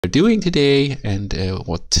doing today and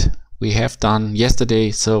what we have done yesterday.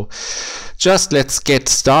 So just let's get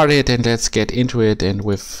started and let's get into it, and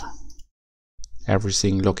with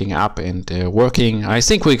everything looking up and working, I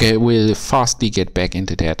think we'll fastly get back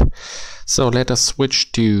into that. So let us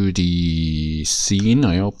switch to the scene.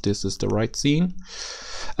 I hope this is the right scene.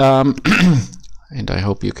 And I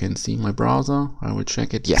hope you can see my browser. I will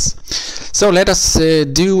check it. Yes. So let us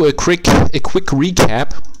do a quick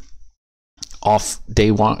recap of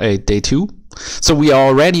day 2. So we are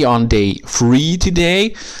already on day 3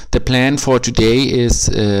 today. The plan for today is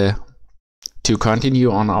to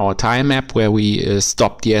continue on our TileMap where we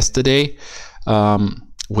stopped yesterday,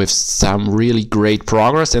 with some really great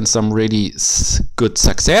progress and some really good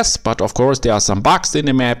success. But of course there are some bugs in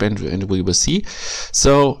the map, and we will see.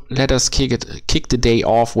 So let us kick the day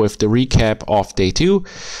off with the recap of day 2.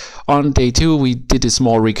 On day 2 we did a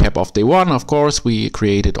small recap of day 1. Of course we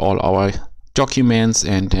created all our documents,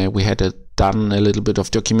 and we had done a little bit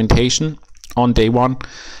of documentation on day 1,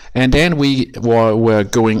 and then we were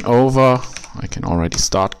going over, I can already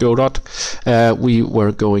start Godot. We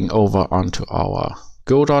were going over onto our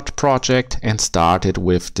Godot project and started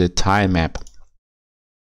with the TileMap.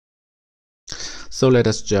 So let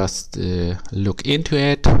us just look into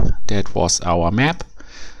it. That was our map.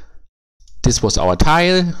 This was our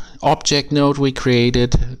tile object node we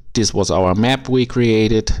created. This was our map we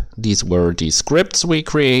created. These were the scripts we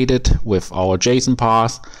created with our JSON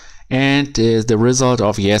path. And the result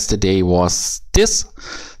of yesterday was this.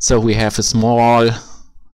 So we have a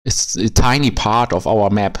tiny part of our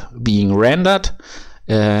map being rendered,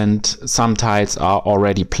 and some tiles are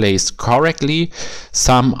already placed correctly.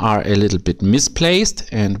 Some are a little bit misplaced,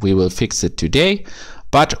 and we will fix it today.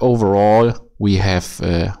 But overall we have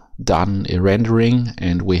done a rendering,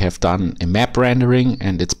 and we have done a map rendering,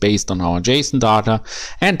 and it's based on our JSON data,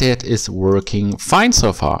 and that is working fine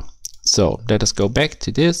so far. So let us go back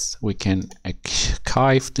to this. We can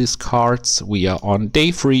archive these cards. We are on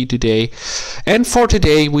day 3 today, and for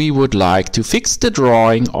today we would like to fix the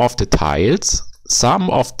drawing of the tiles. Some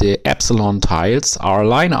of the epsilon tiles are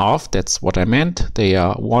line off. That's what I meant. They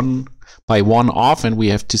are one by one off, and we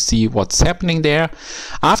have to see what's happening there.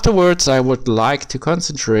 Afterwards I would like to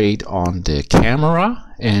concentrate on the camera,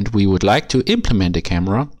 and we would like to implement a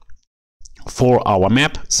camera for our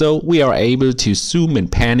map, so we are able to zoom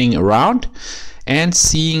and panning around and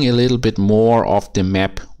seeing a little bit more of the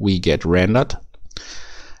map we get rendered.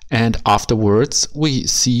 And afterwards we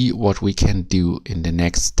see what we can do in the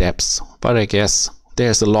next steps. But I guess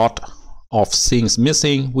there's a lot of things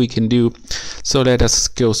missing we can do. So let us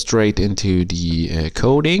go straight into the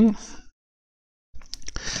coding.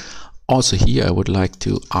 Also here I would like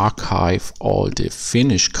to archive all the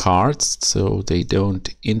finished cards so they don't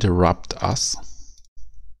interrupt us.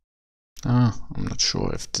 I'm not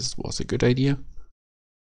sure if this was a good idea.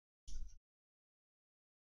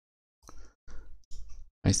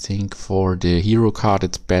 I think for the hero card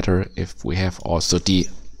it's better if we have also the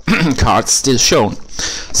cards still shown.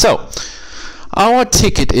 So our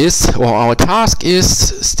ticket is, or our task is,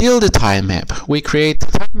 still the tile map. We create the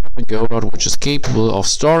tile map in Godot, which is capable of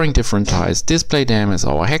storing different tiles, display them as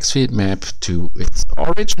our hex field map to its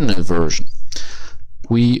original version.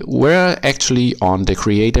 We were actually on the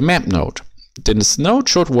create a map node. This node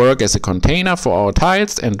should work as a container for our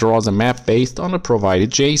tiles and draw the map based on the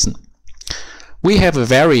provided JSON. We have a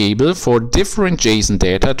variable for different JSON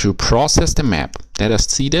data to process the map. Let us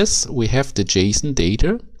see this. We have the JSON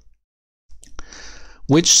data,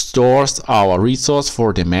 which stores our resource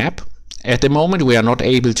for the map. At the moment we are not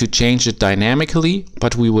able to change it dynamically,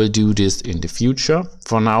 but we will do this in the future.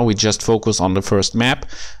 For now we just focus on the first map,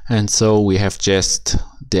 and so we have just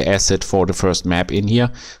the asset for the first map in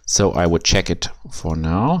here. So I would check it for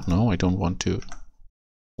now. No, I don't want to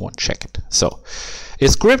check it. So a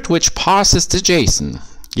script which parses the JSON.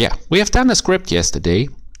 Yeah, we have done a script yesterday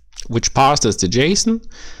which parses the JSON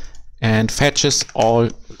and fetches all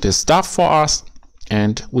the stuff for us,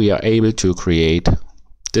 and we are able to create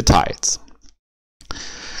the tiles.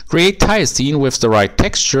 Create tile scene with the right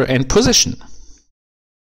texture and position.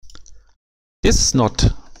 This is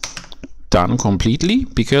not done completely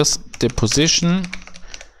because the position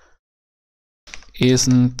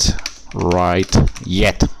isn't right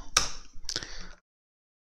yet.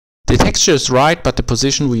 The texture is right, but the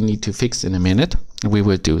position we need to fix in a minute. We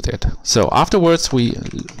will do that. So afterwards we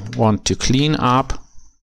want to clean up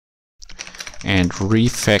and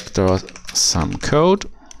refactor some code.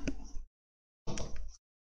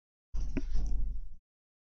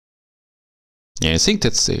 Yeah, I think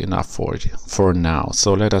that's enough for now.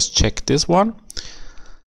 So let us check this one.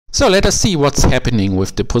 So let us see what's happening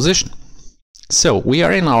with the position. So we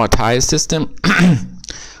are in our tile system,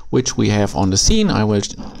 which we have on the scene. I will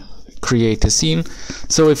create the scene.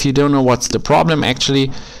 So if you don't know what's the problem,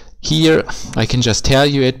 actually here I can just tell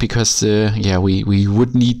you it, because yeah, we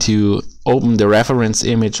would need to open the reference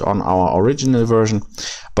image on our original version.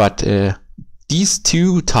 But these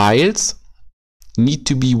two tiles need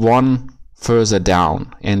to be one further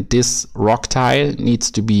down, and this rock tile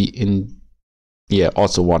needs to be in, yeah,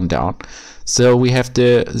 also one down. So we have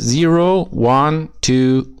the 0, 1,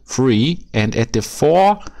 2, 3, and at the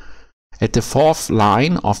fourth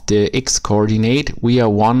line of the x coordinate we are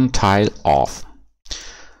one tile off.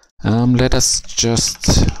 Let us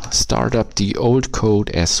just start up the old code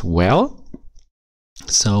as well,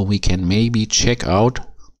 so we can maybe check out.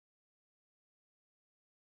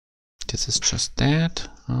 This is just that.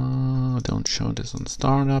 Don't show this on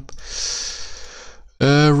startup.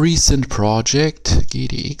 Recent project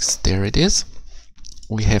GDX, there it is.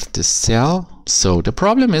 We have the cell. So the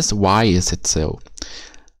problem is, why is it so?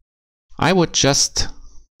 I would just,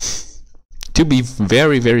 to be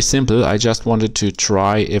very, very simple, I just wanted to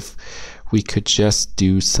try if we could just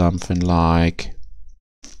do something like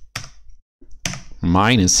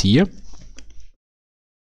minus here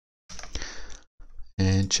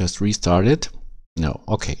and just restart it. No,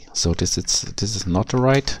 okay, so this is not the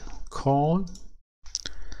right call.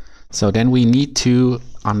 So then we need to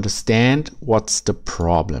understand what's the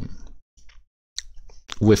problem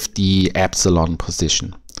with the epsilon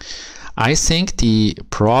position. I think the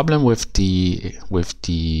problem with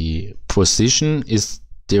the position is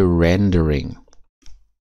the rendering,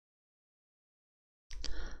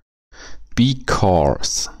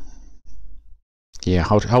 because, yeah,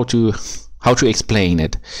 how to explain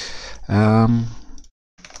it.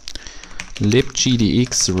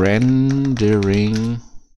 libgdx rendering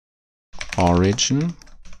origin,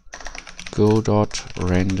 Godot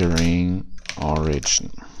rendering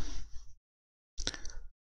origin.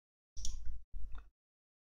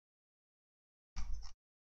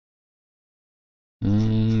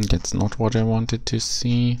 That's not what I wanted to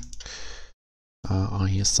see. Are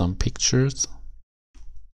here some pictures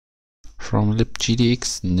from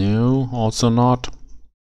libgdx? No, also not.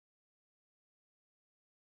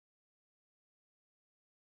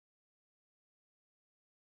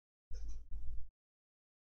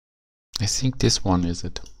 I think this one is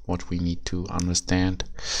it, what we need to understand.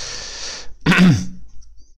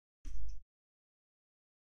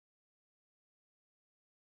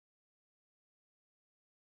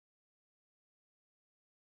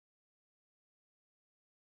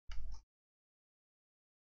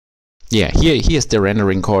 Yeah, here's the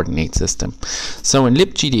rendering coordinate system. So in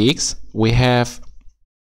libgdx we have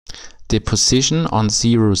the position on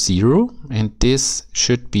 0, 0, and this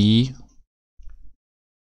should be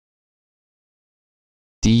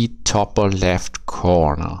the top left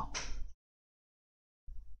corner.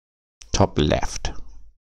 Top left.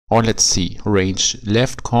 Or let's see, range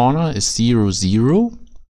left corner is 0, 0.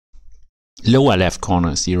 Lower left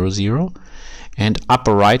corner is 0, 0. And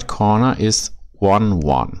upper right corner is 1,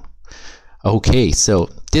 1. Okay, so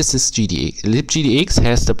this is GDX. libgdx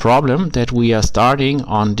has the problem that we are starting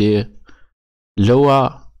on the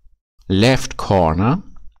lower left corner,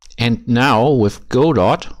 and now with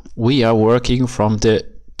Godot we are working from the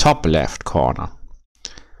top left corner.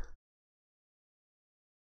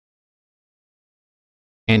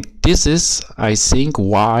 And this is, I think,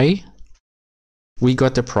 why we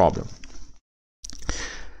got the problem.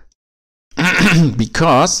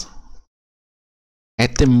 Because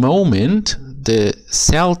at the moment the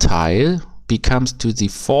cell tile becomes to the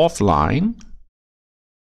fourth line.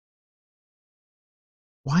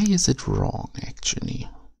 Why is it wrong actually?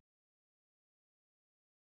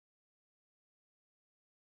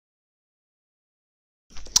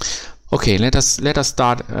 Okay, let us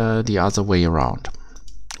start the other way around.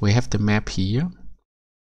 We have the map here,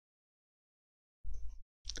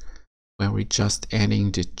 where we're just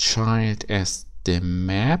adding the child as the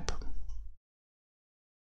map.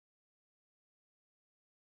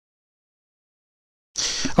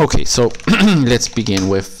 Okay, so let's begin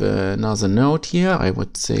with another node here. I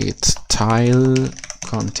would say it's tile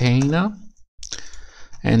container.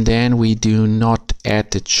 And then we do not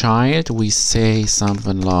add the child. We say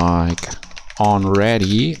something like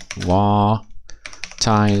onReady var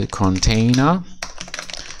tile container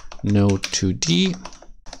node 2d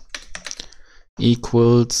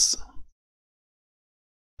equals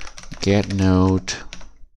get node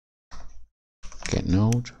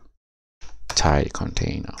tile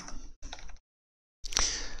container.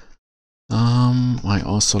 I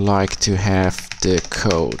also like to have the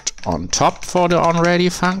code on top for the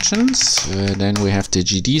onReady functions. Then we have the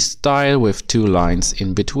GD style with 2 lines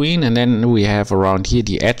in between, and then we have around here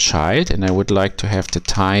the add child, and I would like to have the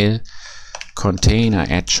tile container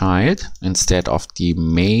add child instead of the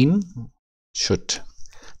main. Should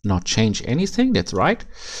not change anything, that's right.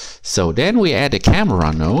 So then we add a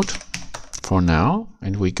camera node for now,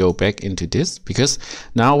 and we go back into this, because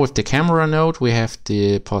now with the camera node we have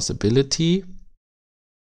the possibility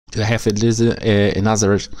to have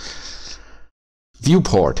another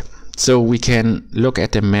viewport, so we can look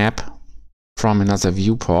at the map from another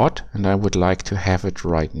viewport, and I would like to have it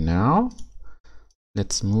right now.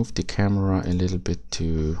 Let's move the camera a little bit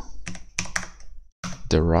to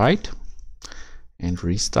the right and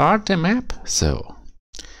restart the map. So,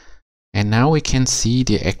 and now we can see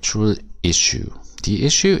the actual issue. The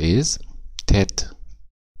issue is that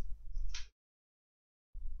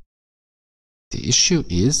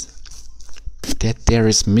there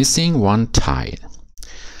is missing one tile.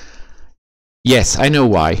 Yes, I know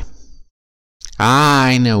why.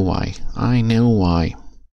 I know why.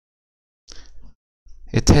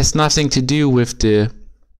 It has nothing to do with the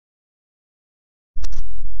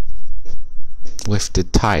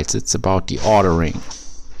tiles. It's about the ordering.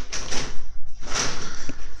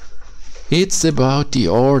 It's about the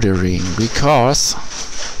ordering, because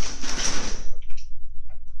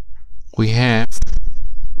we have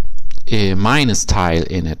a minus tile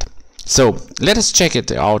in it. So let us check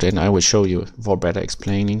it out, and I will show you for better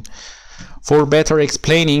explaining. For better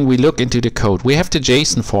explaining, we look into the code. We have the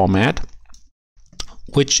JSON format,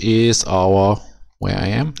 which is our, where I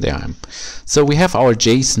am, there I am. So we have our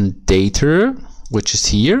JSON data, which is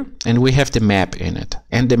here, and we have the map in it.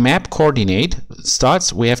 And the map coordinate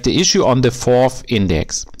starts, we have the issue on the 4th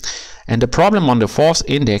index. And the problem on the 4th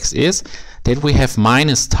index is that we have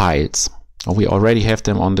minus tiles. We already have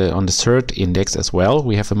them on the 3rd index as well.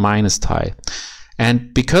 We have a minus tile.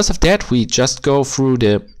 And because of that, we just go through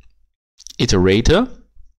the iterator,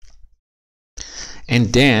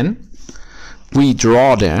 and then we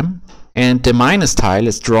draw them, and the minus tile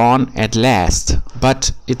is drawn at last,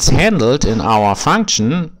 but it's handled in our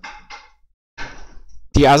function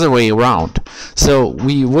the other way around. So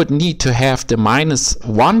we would need to have the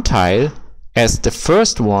 -1 tile as the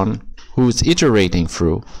first one who's iterating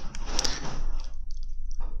through.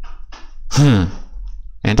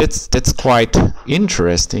 And that's quite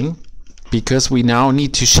interesting, because we now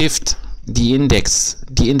need to shift the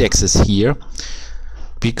indexes here,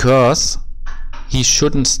 because he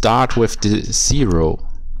shouldn't start with the 0,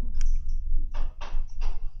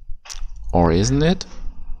 or isn't it?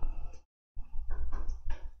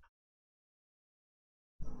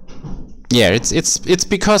 Yeah, it's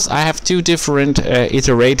because I have 2 different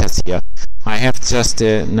iterators here. I have just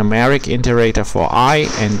the numeric iterator for I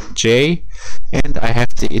and J, and I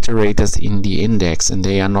have the iterators in the index, and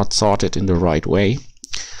they are not sorted in the right way.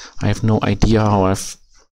 I have no idea how I've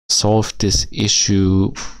solved this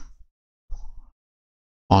issue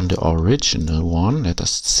on the original one. Let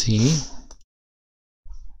us see.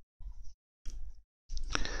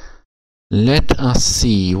 Let us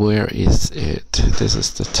see, where is it? This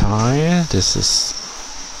is the tile, this is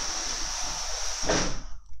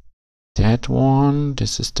that one,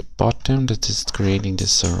 this is the bottom, that is creating the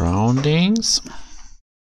surroundings.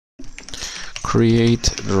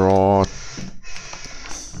 Create draw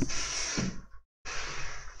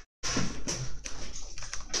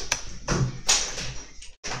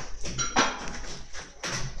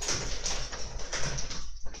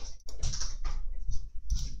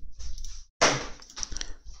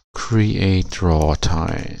create draw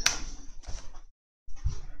tile.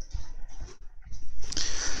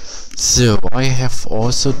 So I have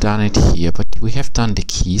also done it here, but we have done the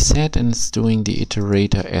key set, and it's doing the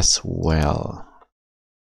iterator as well.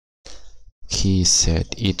 Key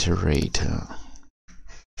set iterator.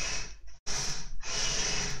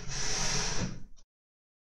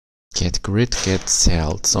 Get grid, get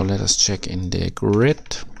cell. So let us check in the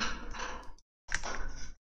grid.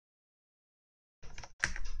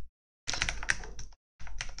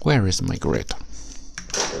 Where is my grid?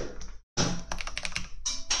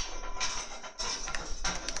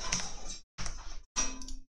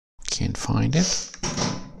 Can't find it.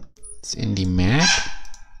 It's in the map.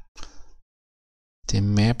 The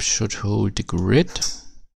map should hold the grid.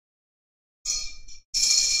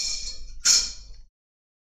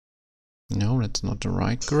 No, that's not the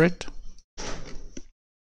right grid.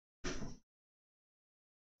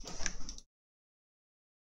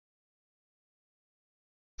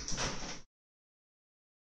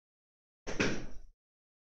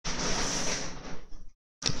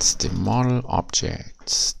 objects, the model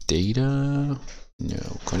objects, data,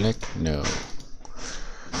 no, collect, no.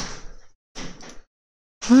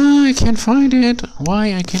 I can't find it.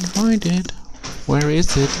 Why I can't find it? Where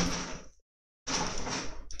is it?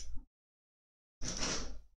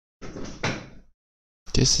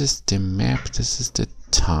 This is the map, this is the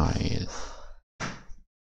tile.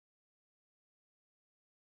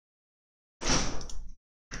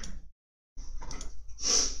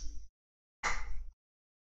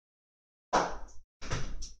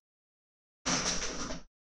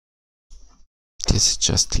 This is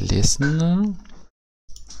just listener.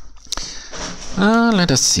 Let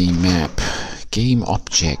us see, map. Game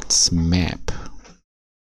objects, map.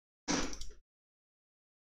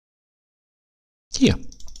 Here.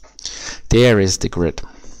 There is the grid.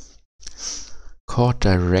 Chord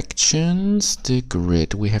directions, the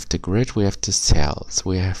grid. We have the grid, we have the cells,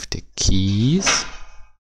 we have the keys.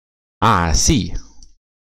 See.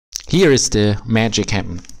 Here is the magic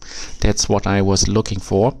happen. That's what I was looking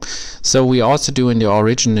for. So we also do in the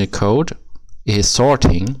original code is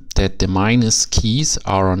sorting that the minus keys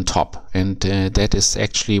are on top, and that is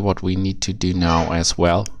actually what we need to do now as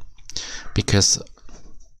well, because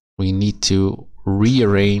we need to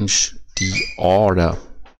rearrange the order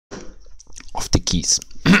of the keys.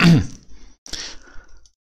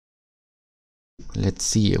 Let's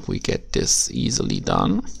see if we get this easily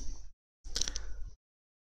done.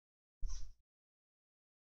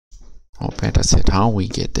 Or better said, how we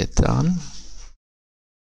get that done.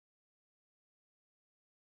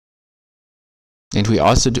 And we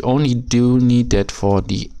also only need that for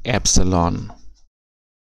the epsilon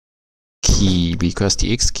key, because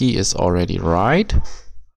the X key is already right.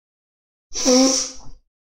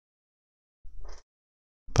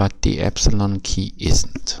 But the epsilon key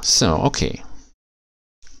isn't. So, okay.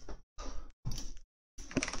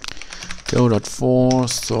 Godot4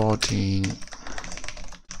 sorting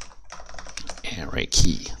array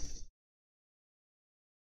key.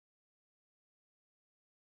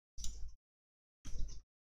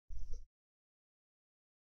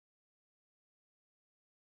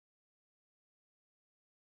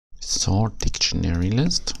 Sort dictionary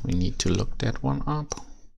list. We need to look that one up.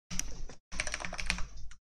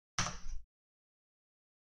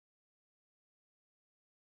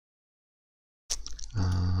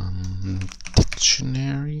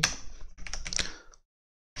 Dictionary.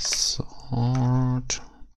 Sort.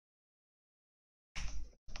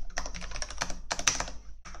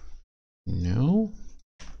 No.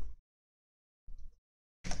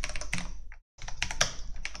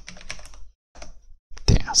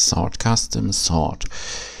 There, sort custom sort.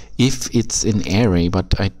 If it's an array,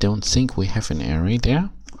 but I don't think we have an array there,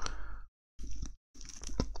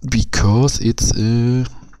 because it's a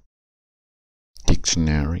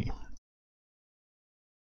dictionary.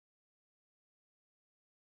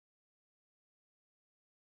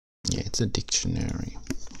 Yeah, it's a dictionary.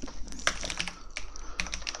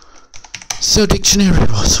 So dictionary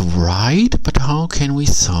was right, but how can we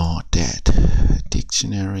sort that?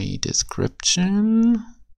 Dictionary description.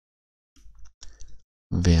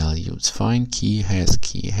 Values. Find key,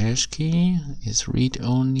 hash key is read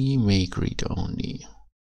only, make read only.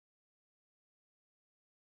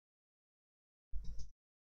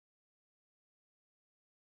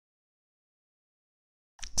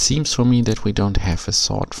 It seems for me that we don't have a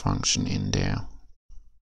sort function in there.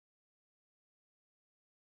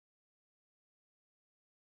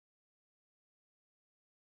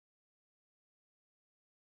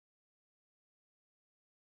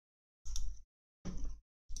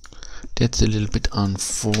 That's a little bit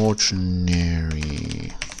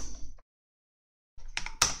unfortunate.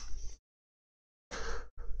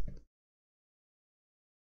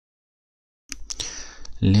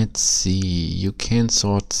 Let's see, you can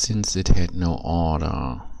sort since it had no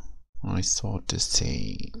order. I thought the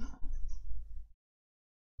same.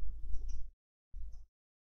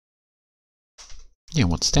 Yeah,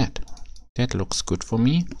 what's that? That looks good for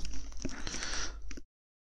me.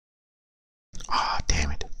 Ah,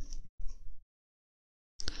 damn it.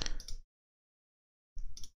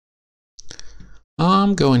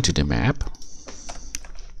 I'm going to the map.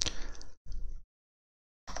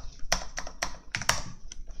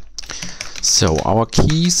 So our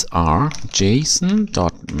keys are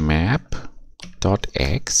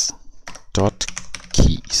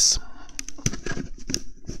json.map.x.keys.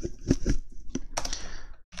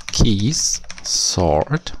 Keys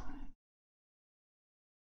sort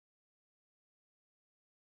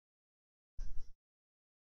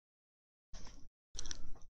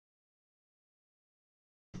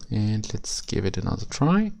and let's give it another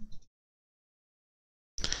try.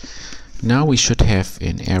 Now we should have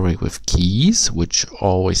an array with keys, which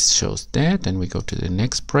always shows that. Then we go to the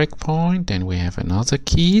next breakpoint, then we have another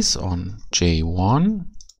keys on J1,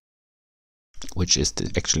 which is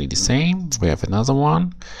actually the same. We have another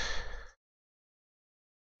one.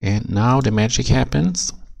 And now the magic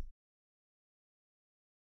happens.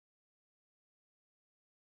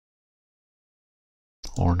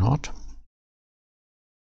 Or not.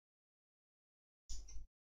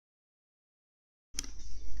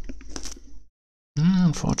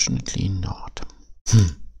 Unfortunately not.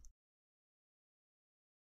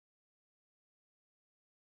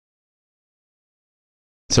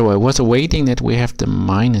 So I was awaiting that we have the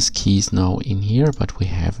minus keys now in here, but we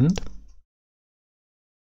haven't.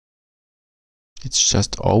 It's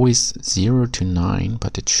just always 0 to 9,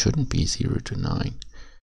 but it shouldn't be 0 to 9.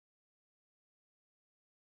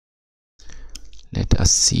 Let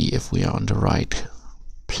us see if we are on the right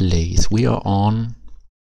place. We are on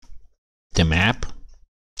the map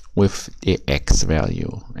with the x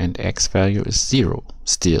value, and x value is 0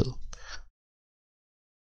 still.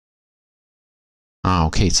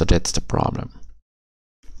 Okay, so that's the problem.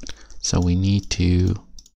 So we need to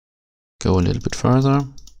go a little bit further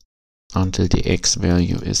until the x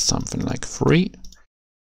value is something like 3.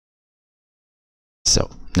 So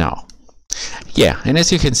now, yeah, and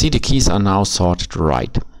as you can see, the keys are now sorted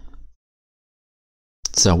right.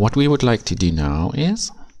 So what we would like to do now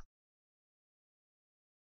is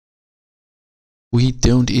we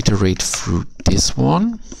don't iterate through this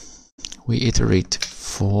one. We iterate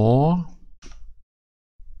for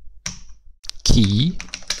key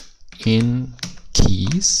in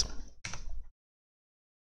keys.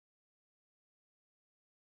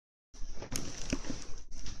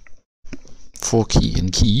 For key in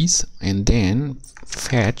keys, and then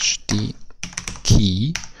fetch the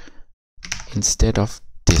key instead of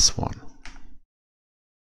this one.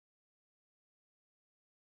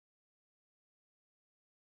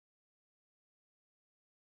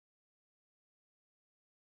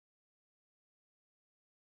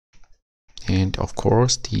 And of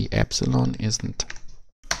course the epsilon isn't.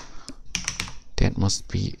 That must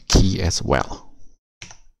be key as well.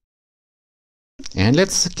 And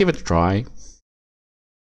let's give it a try.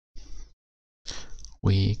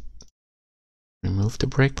 We remove the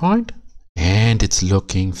breakpoint and it's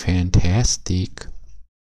looking fantastic.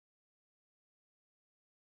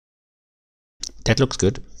 That looks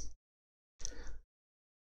good.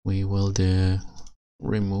 We will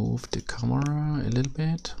remove the camera a little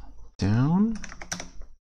bit down.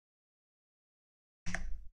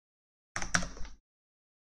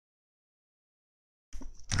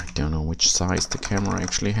 I don't know which size the camera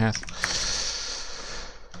actually has.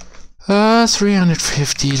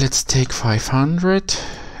 350, let's take 500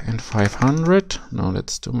 and 500. No,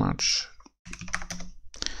 that's too much.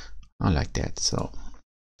 I like that. So,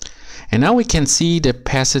 and now we can see the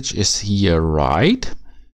passage is here, right?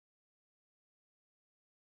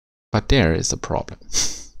 But there is a problem.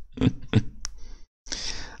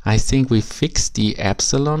 I think we fixed the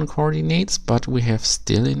epsilon coordinates, but we have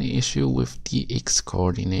still an issue with the x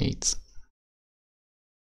coordinates.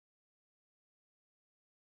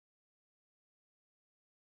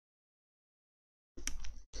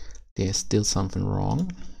 There's still something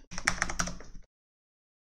wrong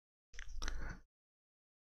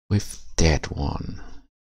with that one.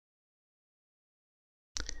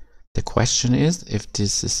 The question is if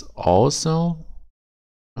this is also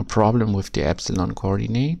a problem with the epsilon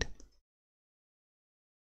coordinate.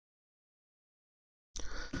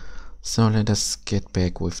 So let us get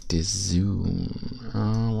back with the zoom.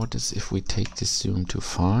 What is if we take the zoom to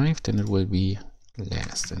 5, then it will be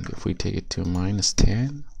less. And if we take it to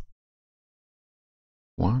 -10,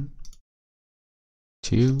 1,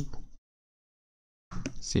 2,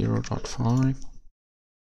 0.5.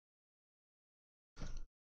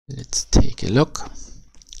 Let's take a look.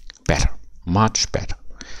 Better, much better.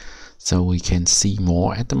 So we can see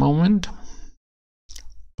more at the moment,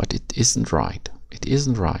 but it isn't right. It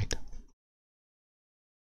isn't right.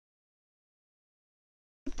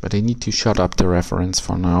 But I need to shut up the reference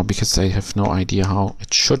for now because I have no idea how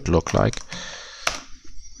it should look like.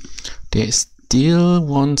 There is still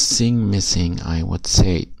one thing missing, I would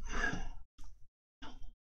say.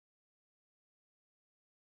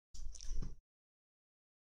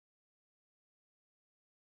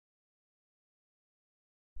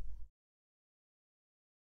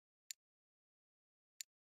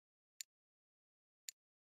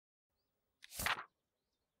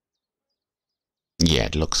 Yeah,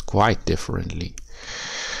 it looks quite differently.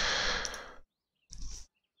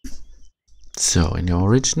 So in the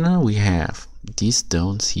original we have these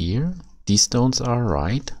stones here, these stones are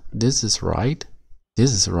right, this is right,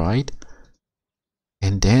 this is right,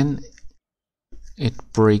 and then it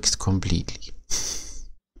breaks completely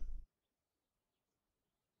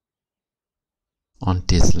on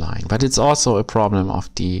this line. But it's also a problem of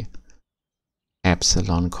the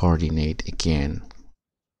epsilon coordinate again.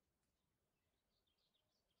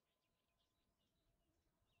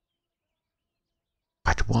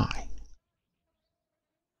 But why?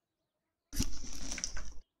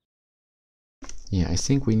 Yeah, I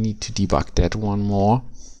think we need to debug that one more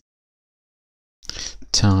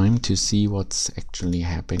time to see what's actually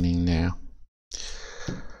happening there.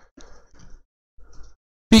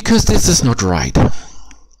 Because this is not right.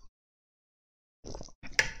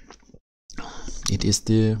 It is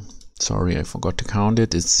the, sorry, I forgot to count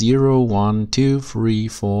it. It's 0, 1, 2, 3,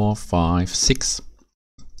 4, 5, 6.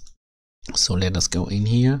 So let us go in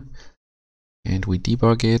here and we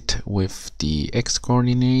debug it with the x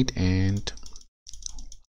coordinate, and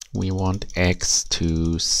we want x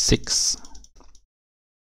to 6.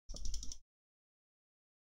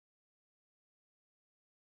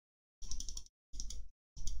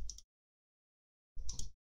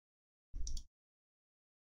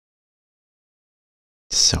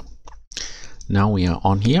 So now we are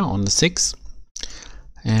on here on the 6,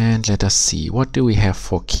 and let us see, what do we have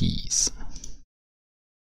for keys?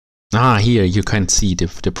 Here you can see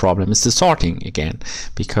the problem is the sorting again,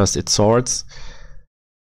 because it sorts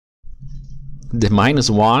the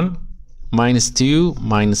 -1, -2,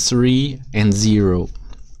 -3 and 0.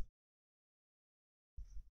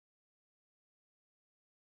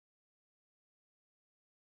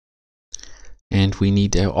 And we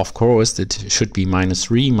need, of course, it should be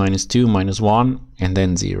 -3, -2, -1 and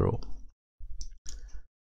then 0.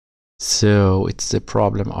 So it's the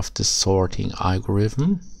problem of the sorting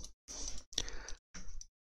algorithm.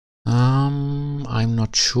 I'm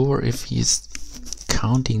not sure if he's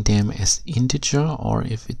counting them as integer or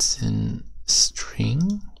if it's in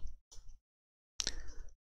string.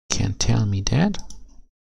 Can't tell me that.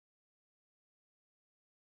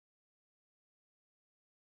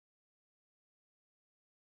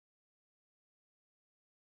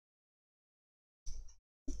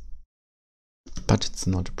 But it's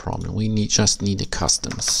not a problem. We just need a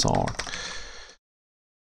custom sort.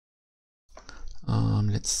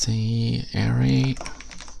 Let's say array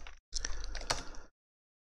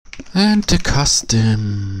and the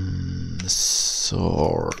custom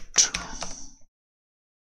sort.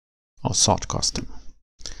 Oh, sort custom.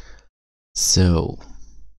 So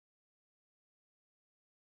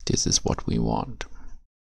this is what we want.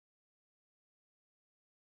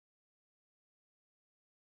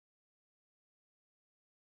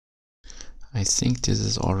 I think this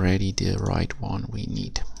is already the right one we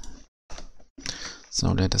need.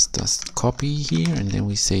 So let us just copy here, and then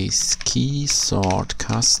we say key sort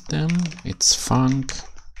custom. It's func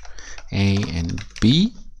A and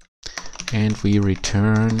B, and we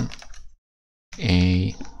return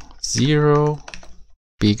a 0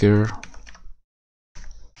 bigger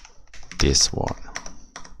this one.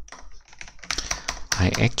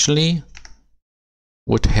 I actually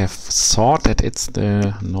would have thought that it's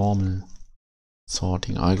the normal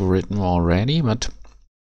sorting algorithm already, but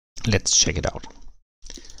let's check it out.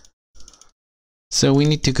 So we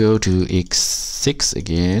need to go to x6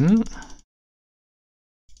 again.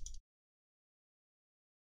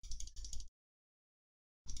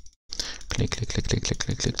 Click, click, click, click, click,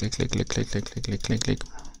 click, click, click, click, click, click, click, click, click, click, click.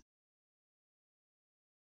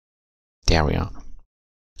 There we are.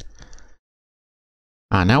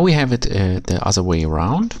 Now we have it the other way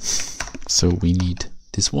around. So we need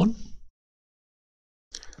this one.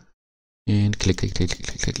 And click, click, click,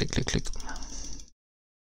 click, click, click, click, click.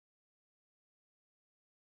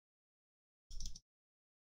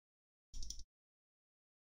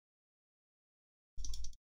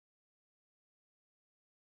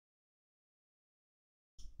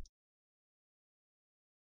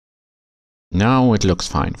 Now it looks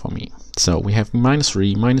fine for me. So we have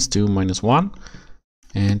 -3, -2, -1,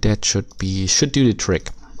 and that should do the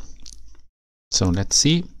trick. So let's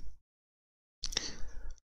see.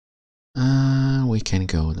 We can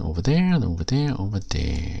go over there, over there, over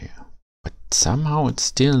there, but somehow it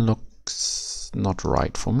still looks not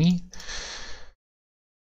right for me.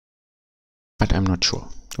 But I'm not sure.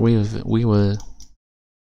 We will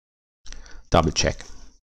double check.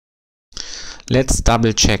 Let's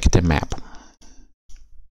double check the map.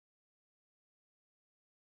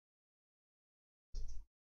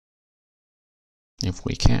 If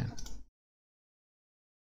we can.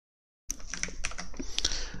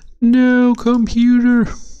 No, computer.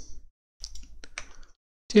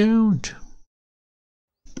 Don't.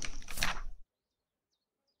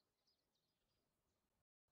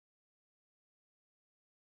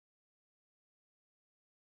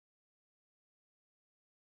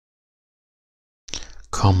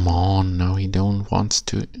 Come on, now he don't wants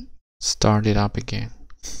to start it up again.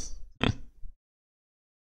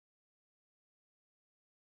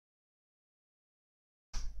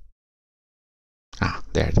 Ah,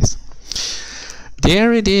 there it is.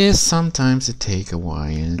 There it is. Sometimes it takes a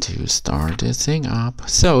while to start the thing up.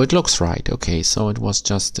 So it looks right. Okay, so it was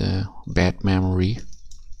just a bad memory.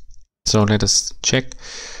 So let us check.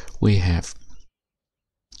 We have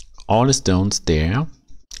all the stones there.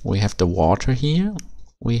 We have the water here.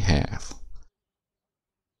 We have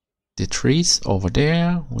the trees over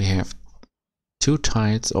there. We have two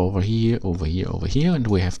tiles over here, over here, over here, and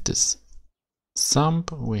we have this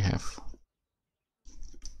sump. We have,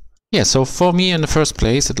 yeah, so for me in the first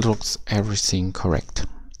place it looks everything correct.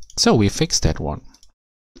 So we fixed that one.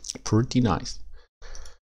 Pretty nice.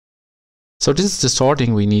 So this is the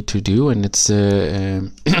sorting we need to do, and it's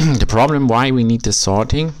the problem why we need the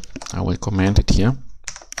sorting. I will comment it here.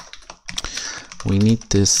 We need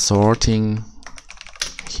this sorting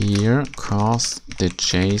here because the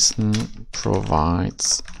JSON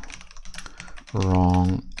provides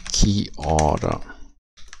wrong key order.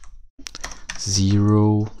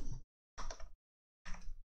 0,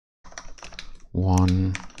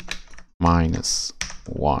 1,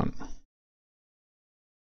 -1.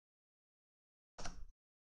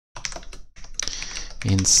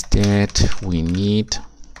 Instead, we need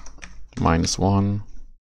 -1,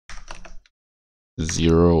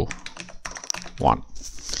 0, 1.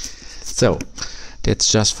 So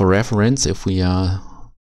that's just for reference if we are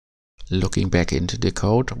looking back into the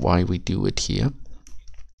code, why we do it here.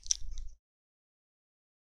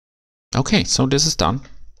 Okay, so this is done.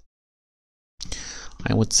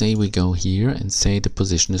 I would say we go here and say the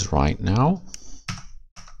position is right now.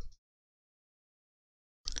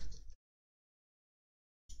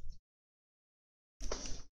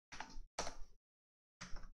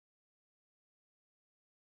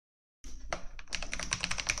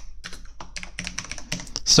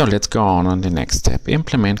 So let's go on the next step.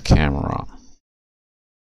 Implement camera.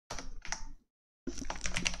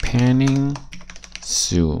 Panning,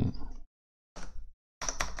 zoom.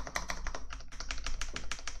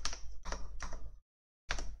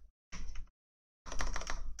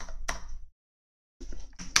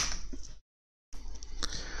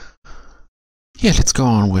 Yeah, let's go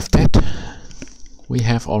on with that. We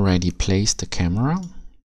have already placed the camera.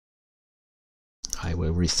 I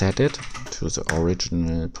will reset it to the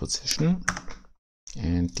original position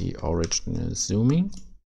and the original zooming.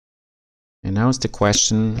 And now is the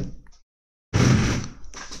question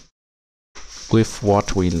with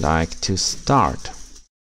what we like to start.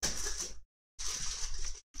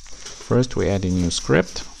 First we add a new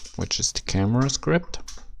script, which is the camera script.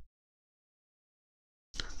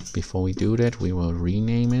 Before we do that, we will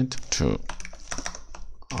rename it to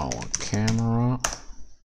our camera.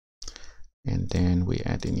 And then we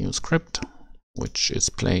add a new script, which is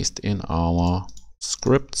placed in our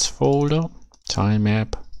scripts folder,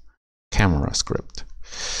 TileMap camera script.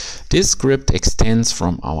 This script extends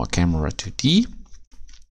from our camera 2D.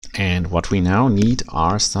 And what we now need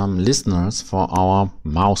are some listeners for our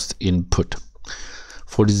mouse input.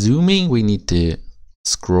 For the zooming, we need the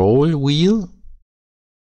scroll wheel,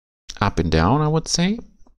 up and down, I would say.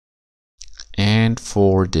 And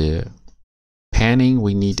for the panning,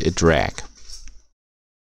 we need a drag.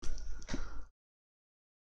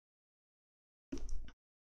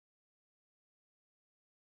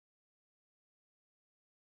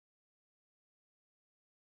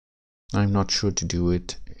 I'm not sure to do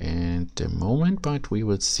it at the moment, but we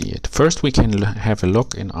will see it. First, we can have a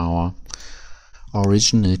look in our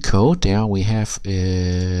original code. There we have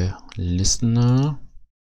a listener,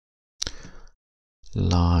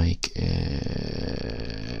 like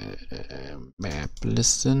a map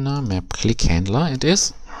listener, map click handler it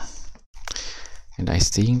is. And I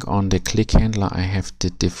think on the click handler I have the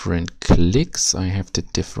different clicks, I have the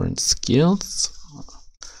different skills.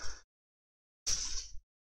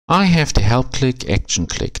 I have the help click, action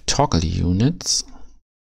click, toggle units,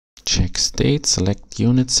 check state, select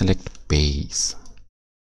unit, select base.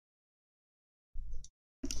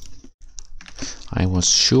 I was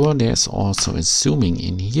sure there's also a zooming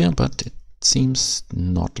in here, but it seems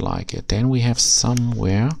not like it. Then we have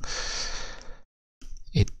somewhere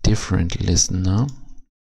a different listener.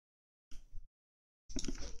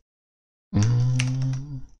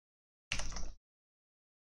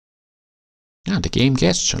 Yeah, the game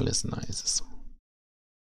gesture listener is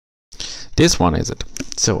this one, is it?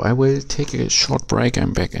 So I will take a short break.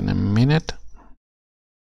 I'm back in a minute.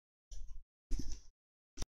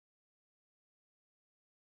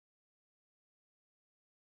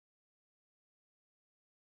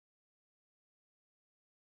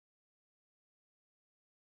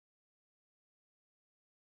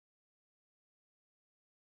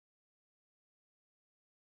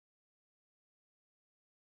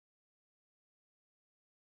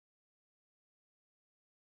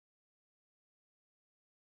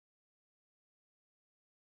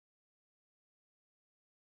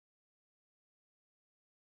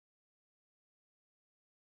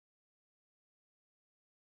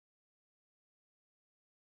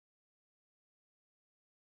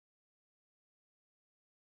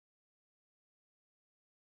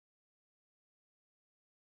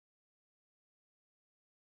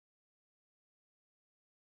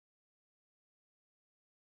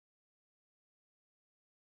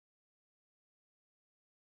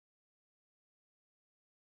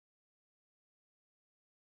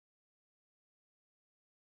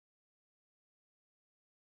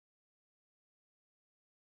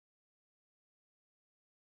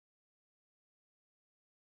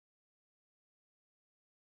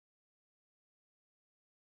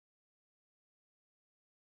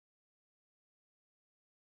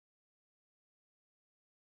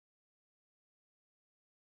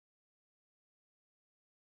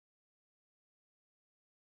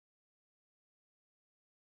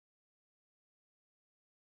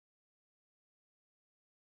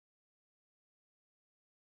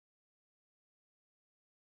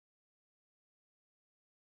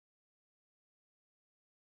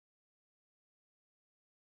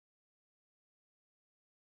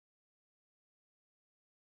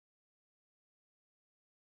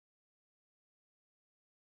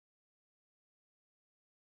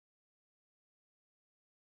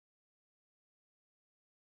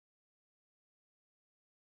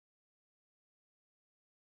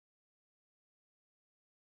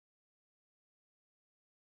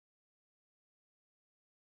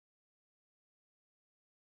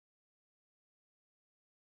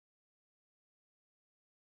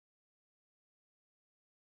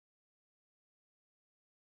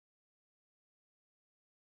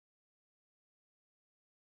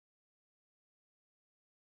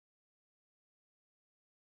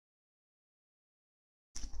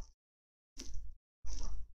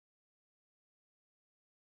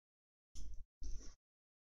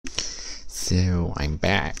 So I'm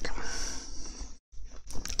back.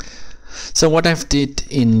 So what I've did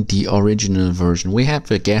in the original version, we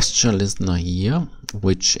have a gesture listener here,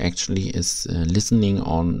 which actually is listening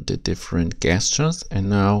on the different gestures. And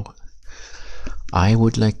now I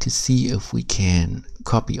would like to see if we can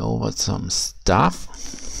copy over some stuff.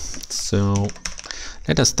 So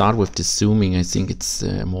let us start with the zooming. I think it's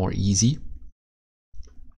more easy.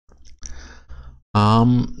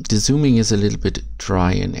 The zooming is a little bit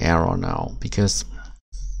try and error now, because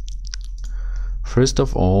first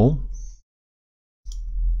of all,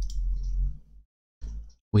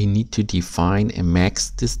 we need to define a max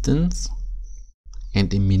distance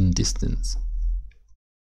and a min distance.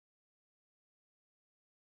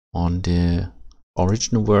 On the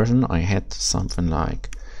original version, I had something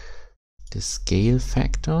like the scale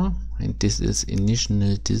factor, and this is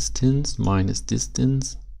initial distance minus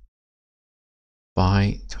distance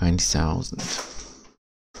by 20,000.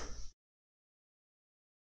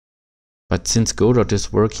 But since Godot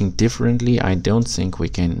is working differently, I don't think we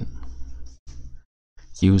can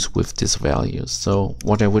use with this value. So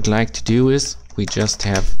what I would like to do is we just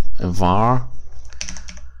have a var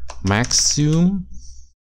max zoom,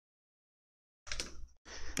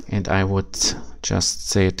 and I would just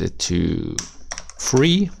set it to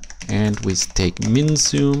 3, and we take min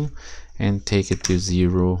zoom and take it to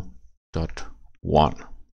 0.1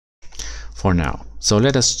 for now. So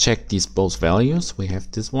let us check these both values. We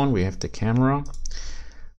have this one, we have the camera.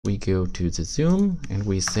 We go to the zoom and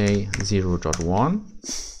we say 0.1.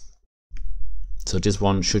 So this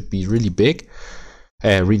one should be really big,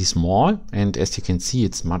 really small. And as you can see,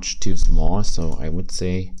 it's much too small. So I would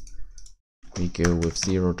say we go with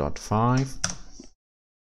 0.5.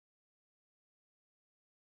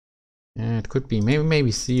 And it could be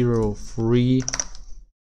maybe 0.3.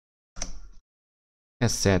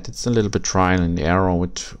 As said, it's a little bit trial and error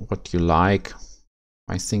with what you like.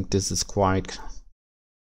 I think this is quite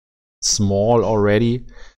small already,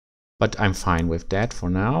 but I'm fine with that for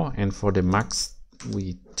now. And for the max,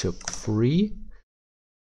 we took 3.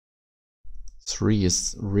 3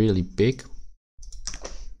 is really big.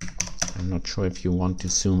 I'm not sure if you want to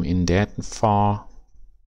zoom in that far.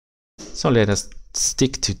 So let us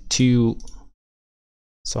stick to 2.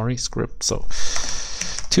 Sorry, script. So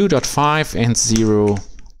 2.5 and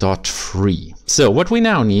 0.3. So what we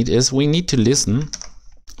now need is we need to listen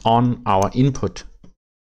on our input,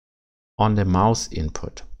 on the mouse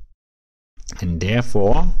input. And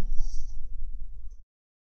therefore,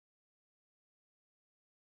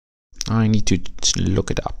 I need to look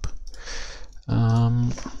it up.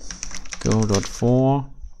 Godot4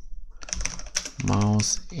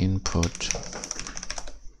 mouse input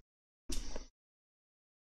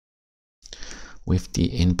with the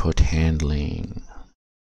input handling.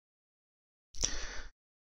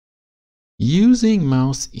 Using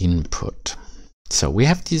mouse input. So we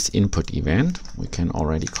have this input event. We can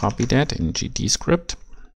already copy that in GD script.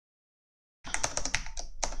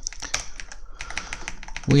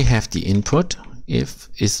 We have the input if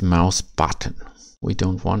is mouse button. We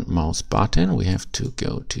don't want mouse button. We have to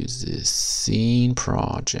go to the scene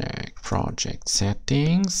project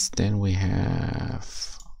settings. Then we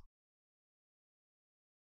have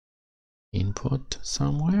input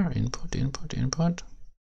somewhere. Input.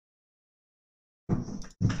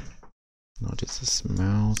 No, this is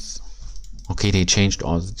mouse. Okay, they changed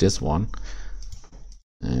also this one.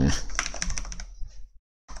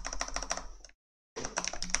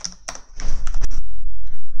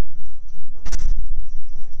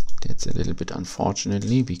 That's a little bit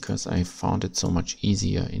unfortunately, because I found it so much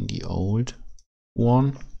easier in the old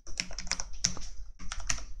one.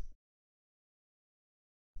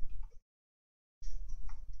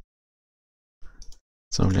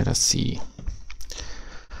 So let us see.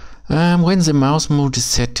 When the mouse mode is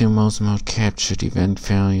set to mouse mode captured event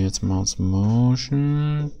value, it's mouse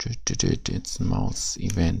motion, it's mouse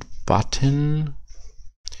event button,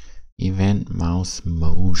 event mouse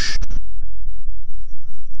motion.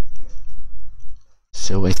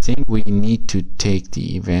 So I think we need to take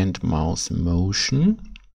the event mouse motion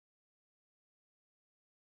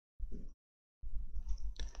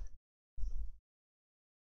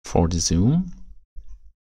for the zoom.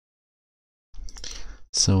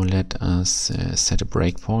 So let us set a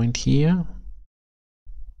breakpoint here.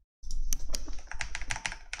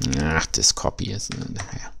 This copy isn't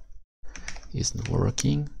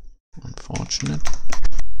working. Unfortunate.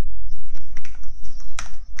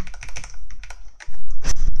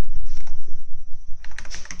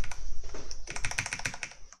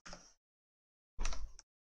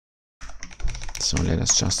 So let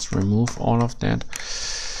us just remove all of that.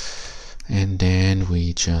 And then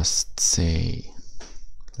we just say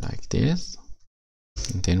like this.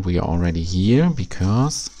 And then we are already here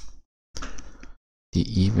because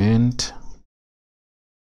the event,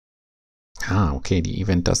 okay, the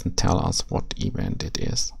event doesn't tell us what event it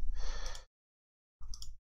is,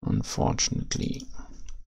 unfortunately.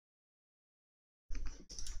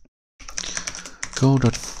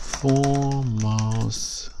 Godot4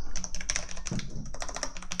 mouse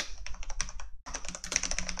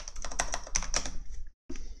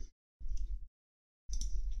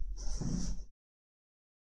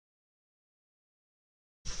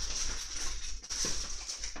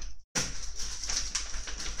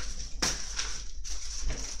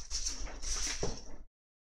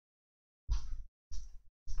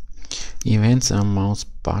events are mouse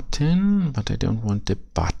button, but I don't want the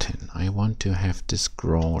button. I want to have the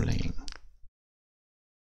scrolling.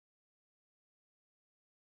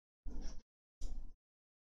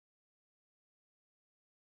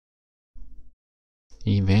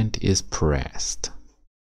 Event is pressed.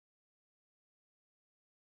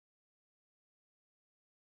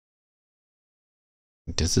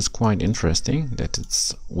 This is quite interesting that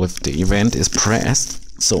it's with the event is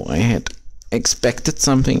pressed. So I had expected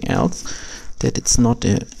something else, that it's not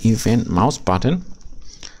an event mouse button.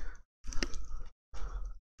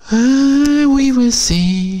 We will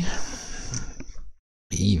see.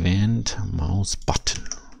 Event mouse button.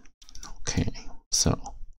 Okay, so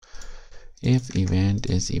if event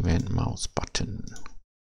is event mouse button.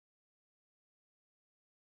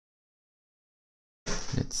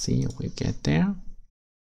 Let's see if we get there.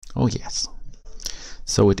 Oh yes,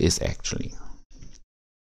 so it is actually.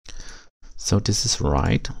 So this is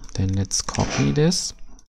right. Then let's copy this.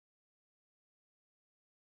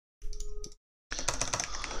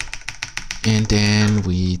 And then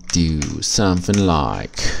we do something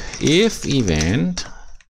like if event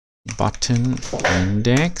button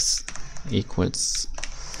index equals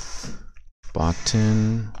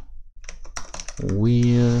button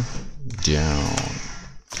wheel down.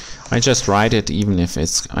 I just write it even if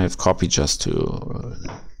it's I've copied just to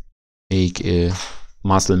make a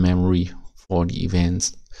muscle memory for the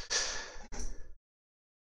events.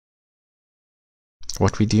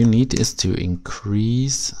 What we do need is to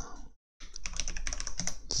increase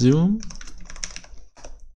zoom,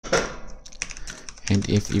 and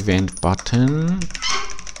if event button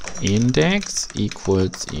index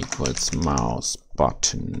equals mouse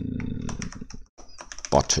button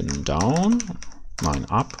down, 9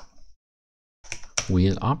 up,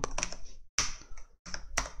 wheel up,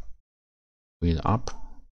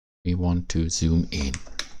 we want to zoom in.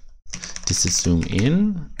 This is zoom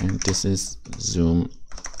in and this is zoom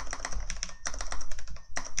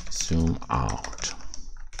out.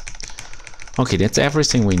 Okay, that's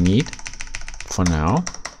everything we need for now.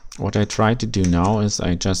 What I try to do now is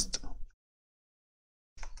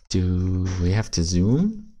we have to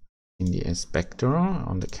zoom in the aspector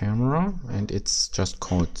on the camera, and it's just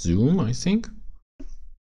called zoom, I think.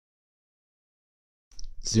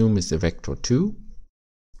 Zoom is a vector 2.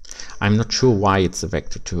 I'm not sure why it's a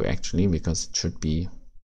vector 2 actually, because it should be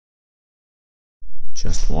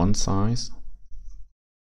just one size.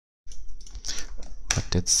 But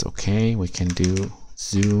that's okay. We can do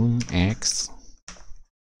zoom x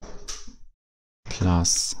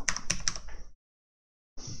plus,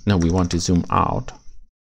 no, we want to zoom out.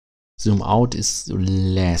 Zoom out is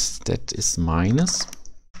less, that is minus.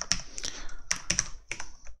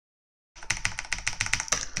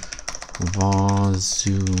 Var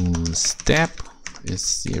zoom step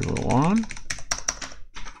is 0, 1.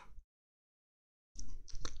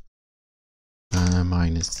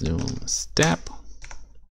 Minus zoom step.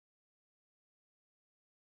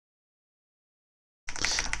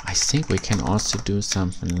 I think we can also do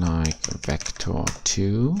something like vector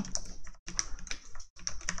 2.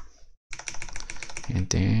 And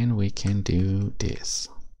then we can do this.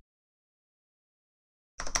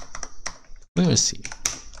 We will see.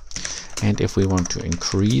 And if we want to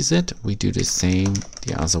increase it, we do the same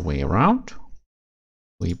the other way around.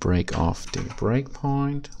 We break off the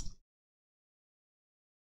breakpoint.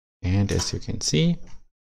 And as you can see,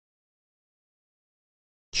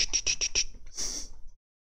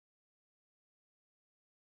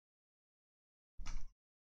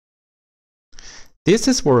 this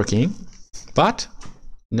is working, but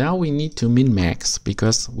now we need to min-max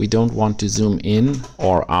because we don't want to zoom in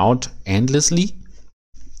or out endlessly.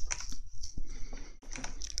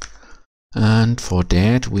 And for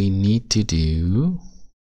that we need to do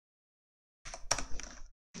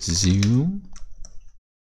zoom.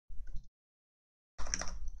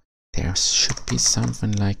 There should be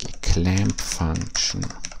something like a clamp function.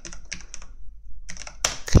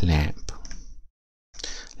 clamp.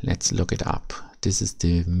 Let's look it up. This is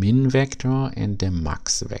the min vector and the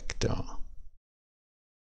max vector.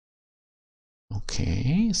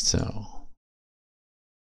 Okay, so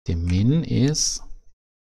the min is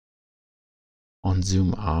on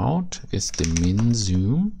zoom out is the min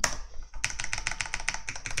zoom.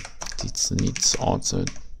 This needs also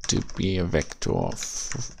to be a vector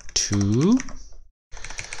of 2,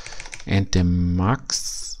 and the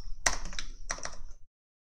max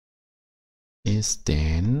is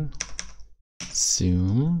then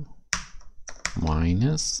zoom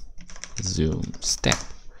minus zoom step.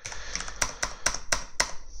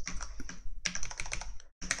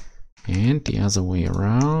 And the other way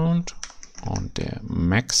around, on the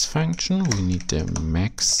max function, we need the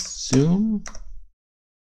max zoom.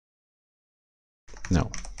 No,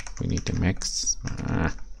 we need the max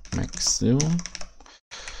zoom.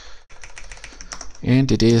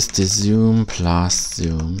 And it is the zoom plus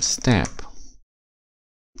zoom step.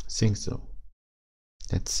 I think so.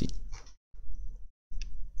 Let's see.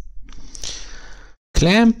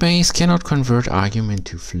 Clamp base cannot convert argument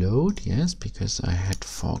to float. Yes, because I had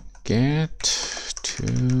forget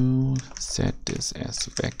to set this as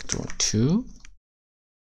vector 2.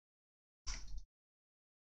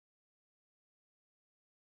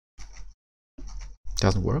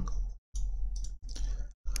 Doesn't work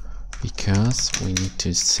because we need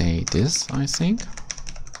to say this, I think.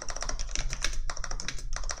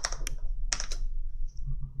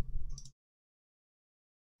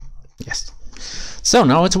 Yes. So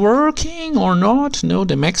now it's working or not? No,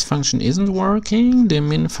 the max function isn't working. The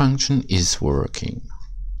min function is working.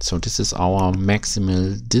 So this is our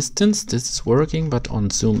maximal distance. This is working, but on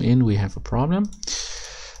zoom in we have a problem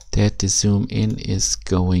that the zoom in is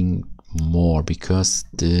going more because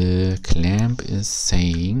the clamp is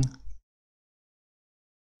saying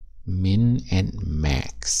min and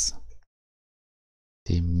max.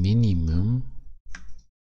 The minimum.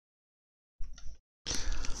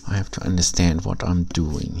 I have to understand what I'm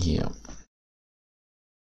doing here.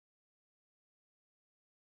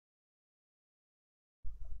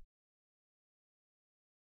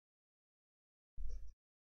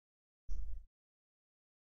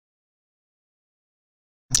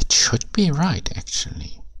 It should be right,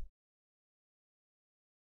 actually.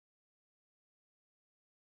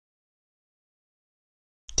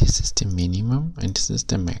 This is the minimum and this is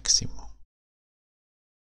the maximum.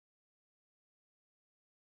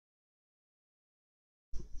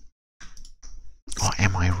 Or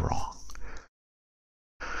am I wrong?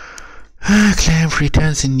 Clamp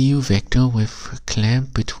returns a new vector with a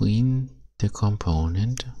clamp between the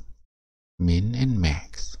component min and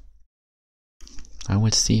max. I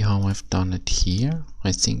will see how I've done it here.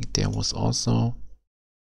 I think there was also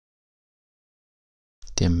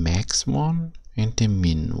the max one and the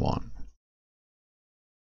min one.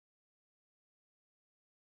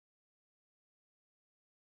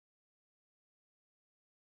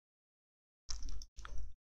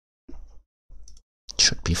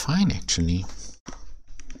 Should be fine, actually.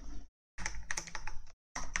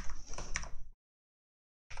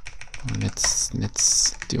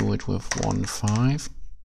 Let's do it with 1.5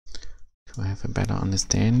 to have a better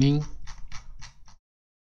understanding.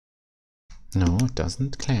 No, it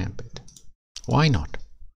doesn't clamp it. Why not?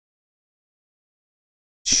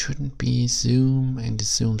 It shouldn't be zoom and the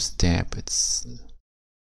zoom step. It's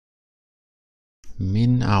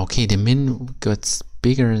min. Okay, the min gets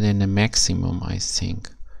bigger than the maximum, I think.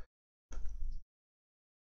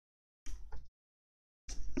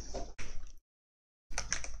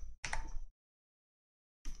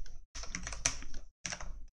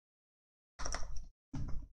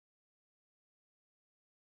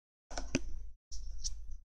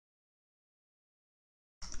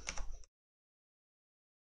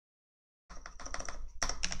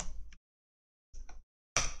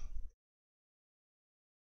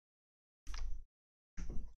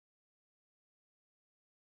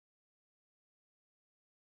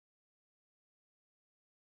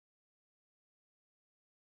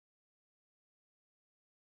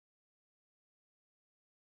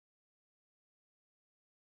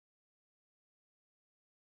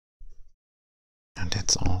 And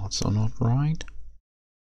that's also not right.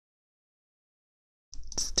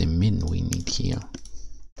 It's the min we need here.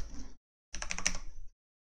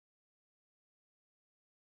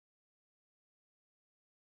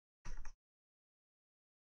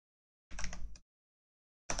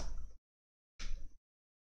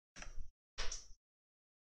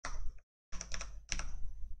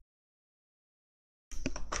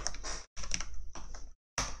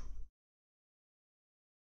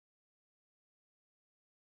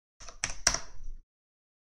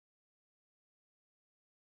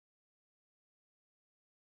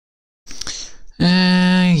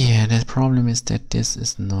 problem is that this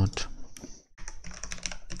is not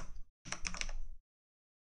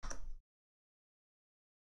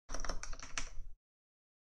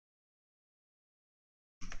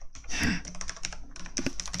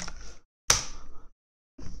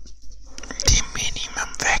the minimum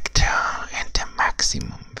vector and the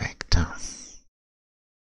maximum vector.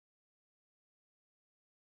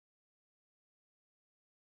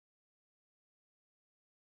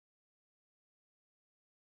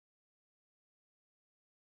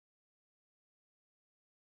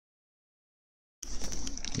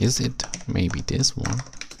 Is it maybe this one?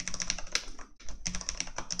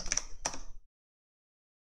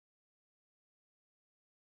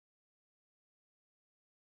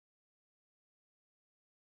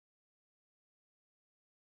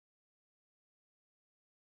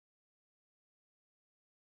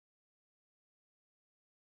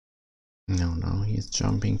 No, he's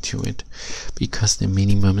jumping to it because the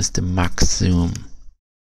minimum is the maximum.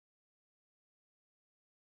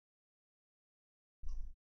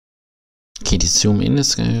 Okay, the zoom in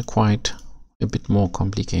is quite a bit more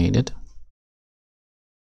complicated.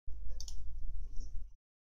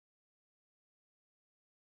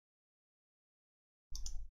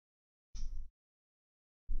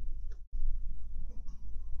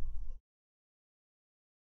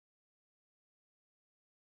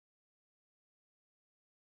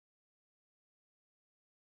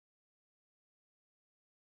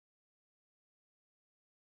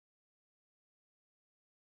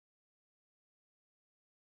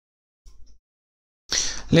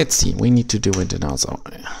 Let's see, we need to do it another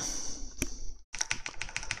way.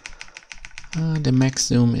 The max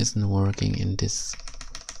zoom isn't working in this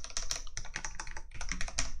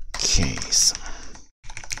case.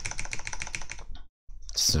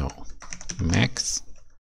 So max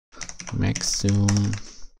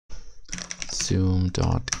zoom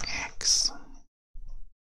dot x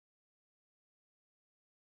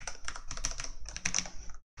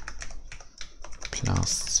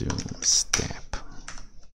plus zoom step.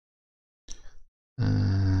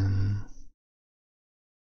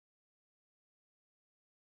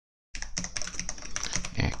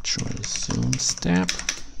 Actual zoom step.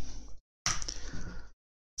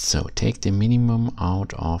 So take the minimum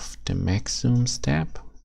out of the max zoom step,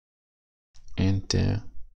 and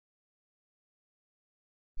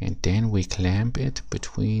then we clamp it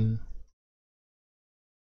between.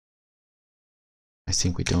 I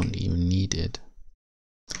think we don't even need it.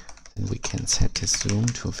 Then we can set the zoom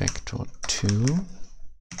to vector 2,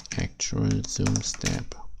 actual zoom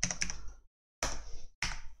step.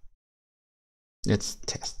 Let's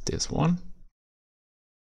test this one.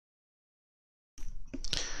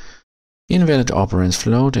 Invalid operands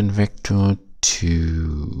float in vector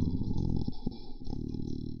 2.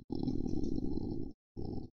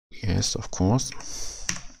 Yes, of course.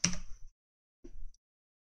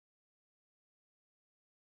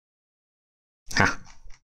 Ha!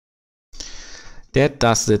 That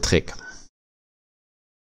does the trick.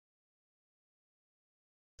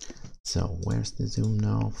 So where's the zoom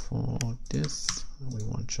now for this? We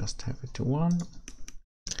won't just have it to 1.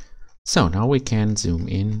 So now we can zoom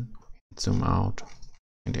in, zoom out,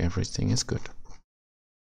 and everything is good.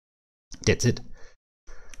 That's it.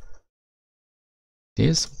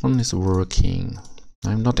 This one is working.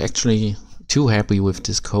 I'm not actually too happy with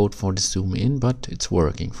this code for the zoom in, but it's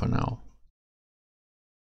working for now.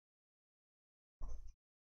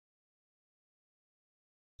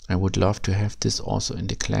 I would love to have this also in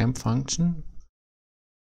the clamp function,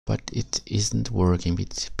 but it isn't working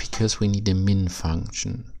because we need a min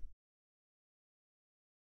function.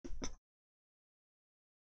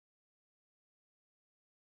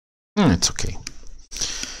 It's okay.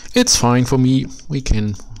 It's fine for me. We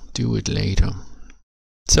can do it later.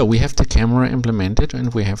 So we have the camera implemented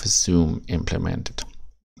and we have a zoom implemented.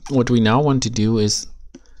 What we now want to do is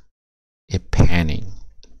a panning.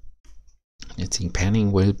 I think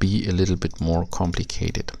panning will be a little bit more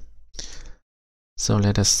complicated. So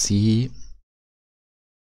let us see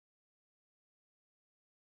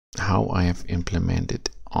how I have implemented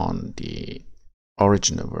on the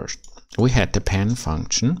original version. We had the pan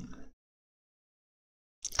function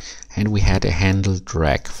and we had a handle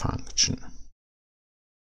drag function.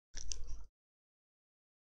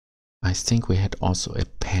 I think we had also a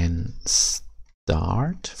pan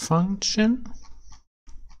start function.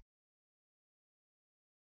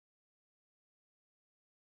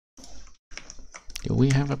 Do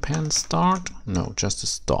we have a pan start? No, just a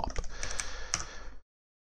stop.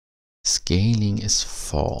 Scaling is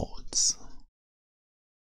false.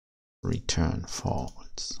 Return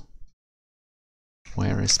false.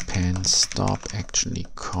 Where is pen stop actually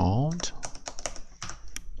called?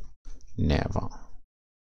 Never.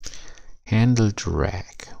 Handle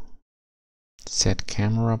drag. Set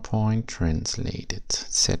camera point, translated.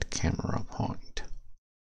 Set camera point.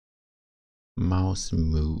 Mouse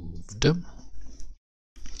moved.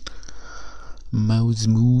 Mouse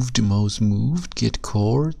moved, mouse moved. Get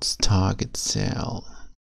chords, target cell.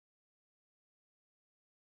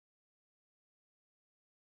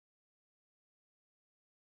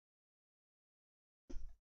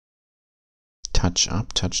 Touch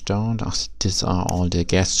up, touch down. These are all the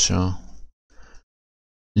gesture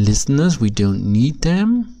listeners. We don't need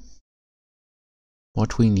them.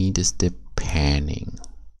 What we need is the panning.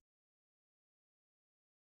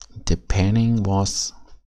 The panning was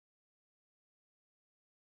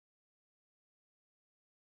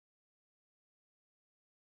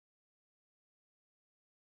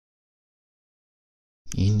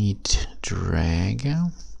init drag,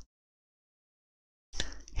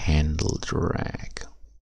 handle drag.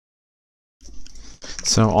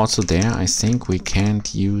 So also there, I think we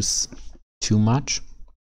can't use too much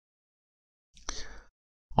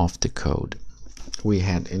of the code we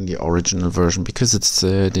had in the original version, because it's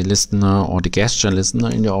the listener or the gesture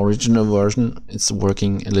listener in the original version. It's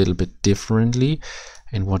working a little bit differently.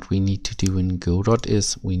 And what we need to do in Godot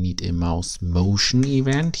is we need a mouse motion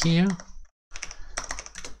event here.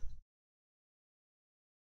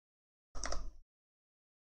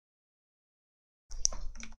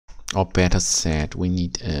 Or better said, we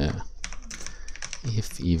need a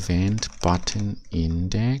if event button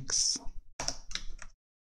index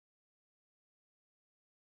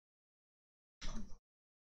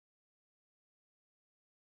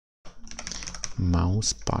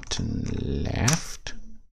mouse button left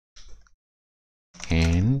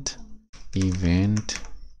and event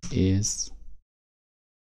is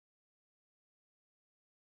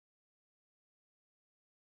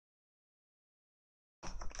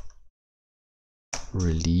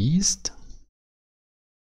released.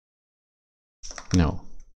 No,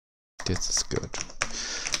 this is good.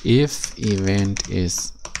 If event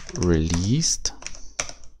is released,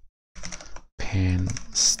 panning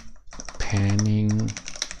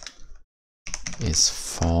is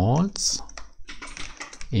false.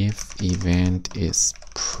 If event is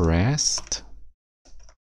pressed,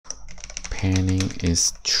 panning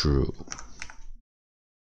is true.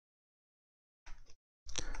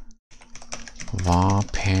 Var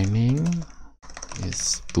panning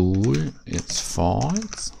is bool, it's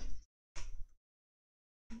false.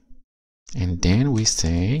 And then we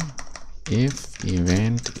say if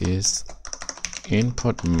event is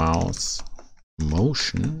input mouse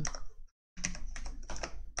motion,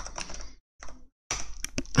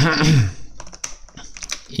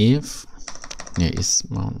 if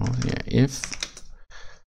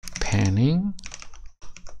panning.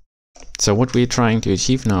 So what we're trying to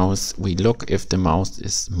achieve now is we look if the mouse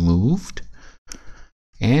is moved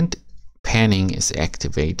and panning is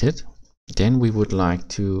activated. Then we would like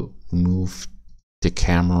to move the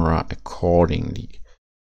camera accordingly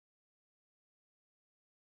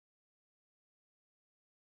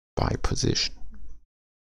by position.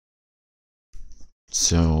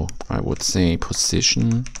 So I would say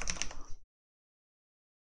position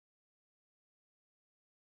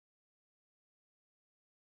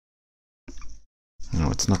no,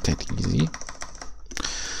 it's not that easy.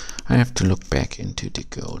 I have to look back into the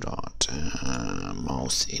Godot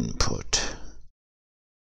mouse input.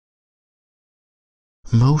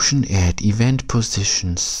 Motion add event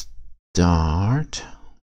position start.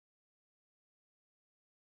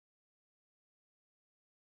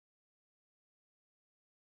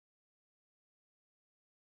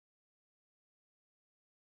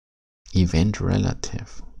 Event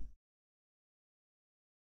relative.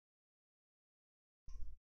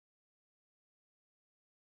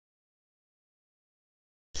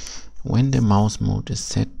 When the mouse mode is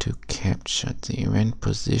set to capture the event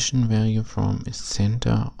position value from the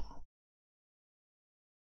center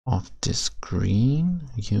of the screen,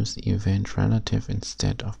 use event relative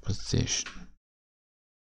instead of position.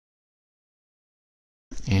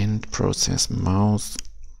 And process mouse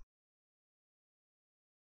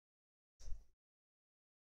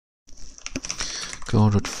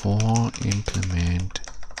Godot4 implement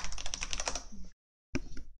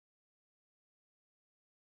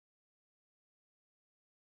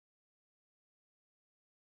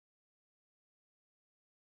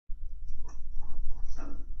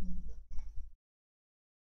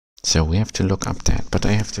So we have to look up that, but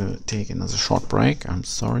I have to take another short break. I'm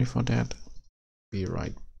sorry for that. Be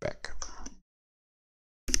right back.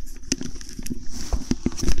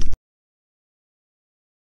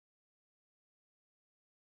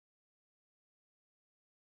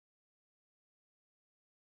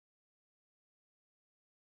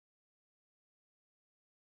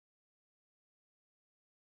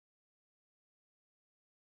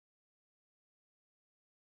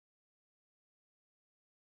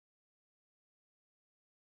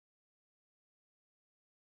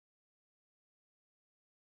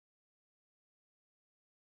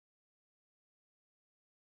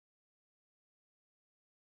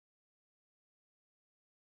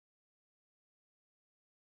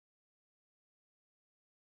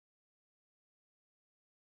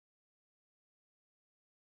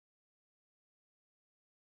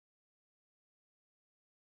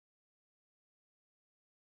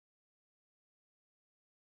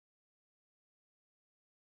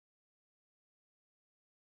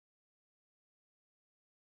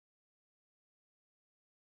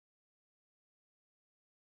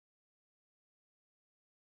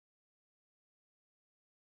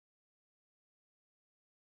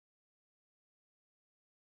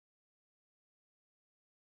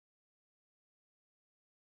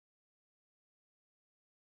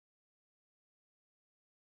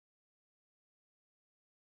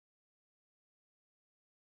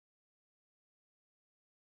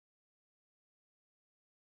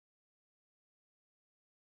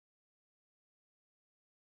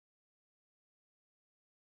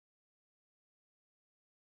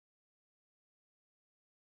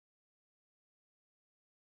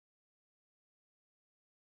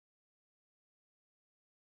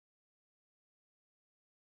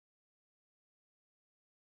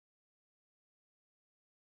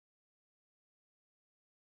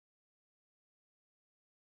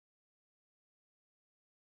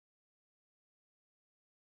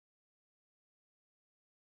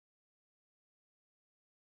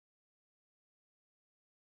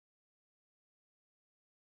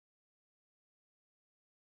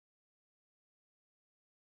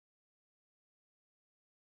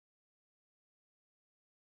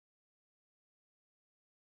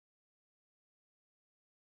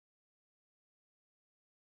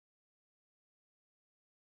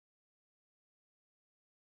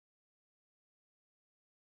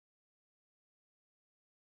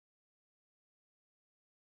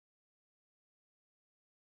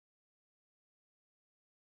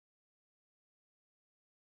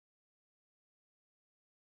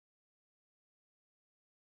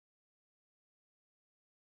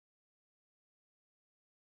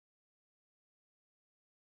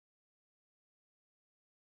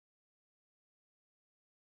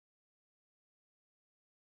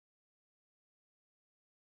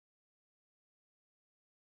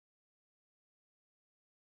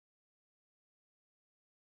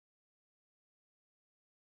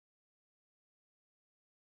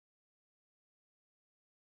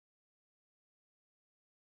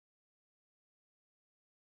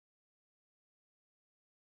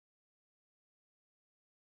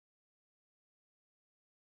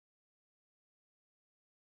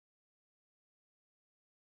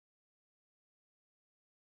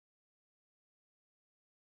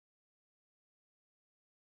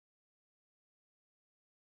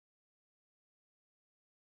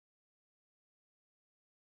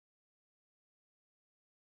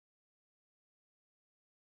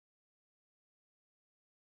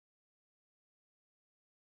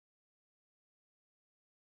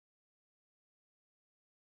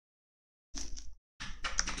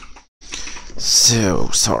 So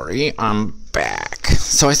sorry, I'm back.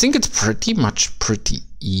 So I think it's pretty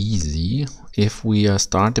easy. If we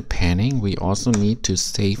start the panning, we also need to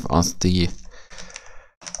save us the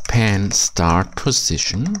pan start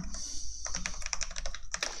position,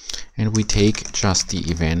 and we take just the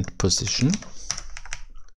event position.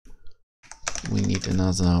 We need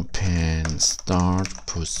another pan start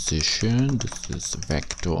position. This is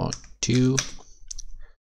vector 2.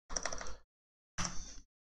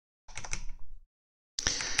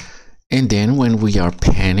 And then when we are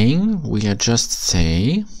panning, we are just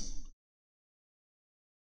say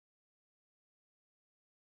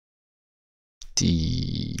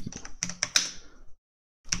the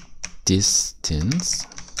distance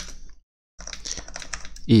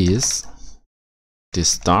is the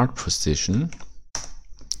start position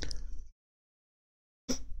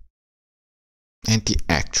and the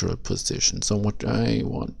actual position. So what I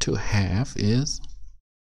want to have is,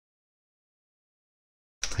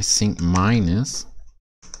 I think, minus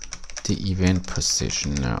the event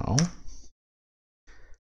position now.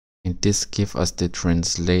 And this gives us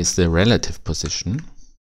the relative position.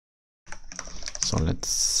 So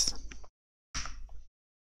let's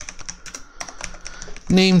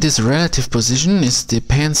name this relative position is the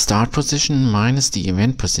pan start position minus the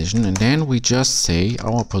event position, and then we just say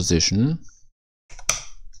our position,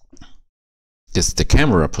 this is the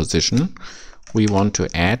camera position, we want to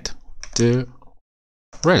add the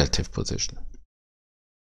relative position.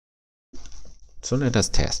 So let us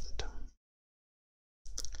test it.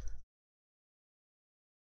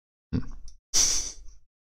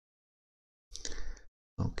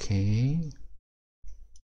 Okay.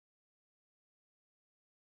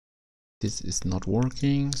 This is not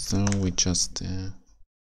working, so we just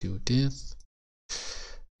do this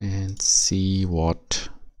and see what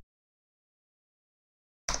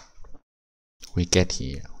we get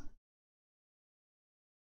here.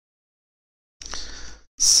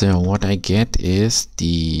 So what I get is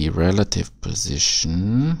the relative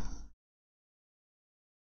position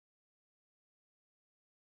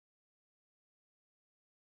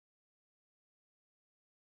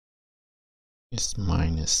is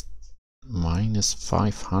minus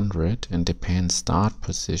 500, and the pan start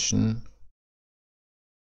position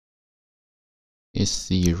is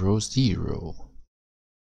 0, 0.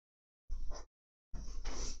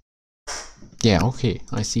 Yeah, okay,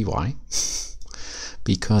 I see why.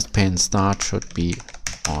 Because pan start should be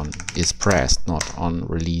is pressed, not on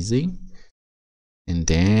releasing. And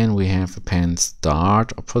then we have a pan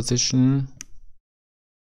start position,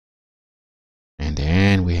 and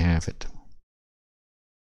then we have it.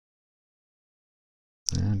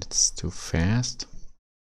 And it's too fast.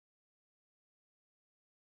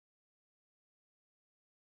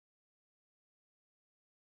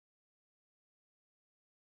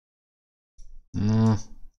 No,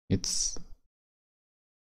 it's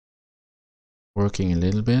working a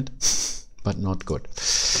little bit, but not good.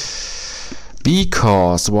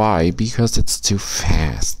 Because, why? Because it's too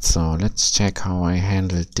fast. So let's check how I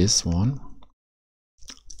handled this one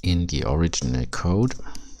in the original code.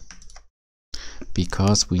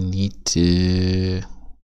 Because we need to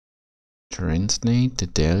translate the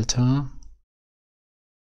delta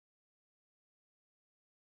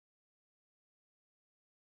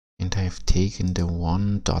and I've taken the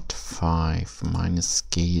 1.5 minus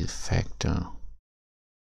scale factor.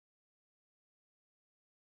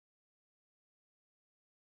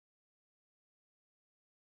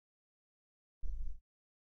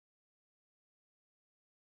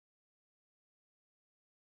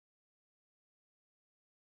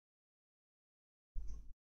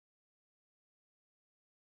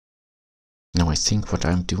 Now I think what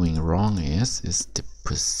I'm doing wrong is the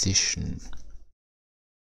position.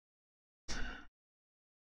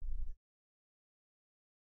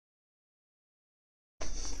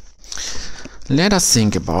 Let us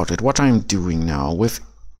think about it, what I'm doing now. With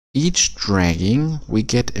each dragging, we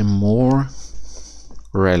get a more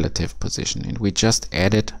relative position, and we just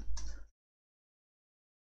add it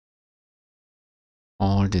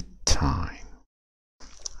all the time.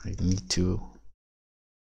 I need to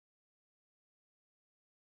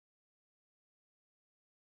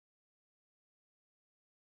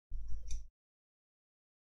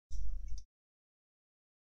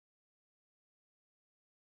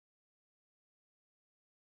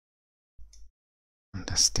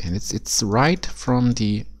understand. It's right from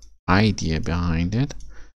the idea behind it,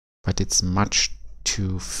 but it's much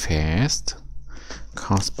too fast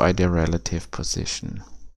caused by the relative position.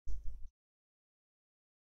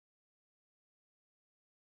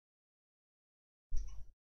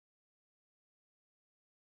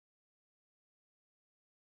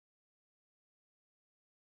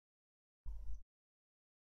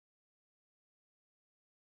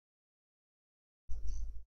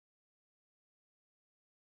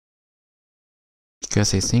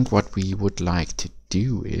 Because I think what we would like to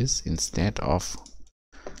do is, instead of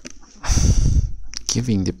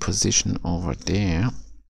giving the position over there,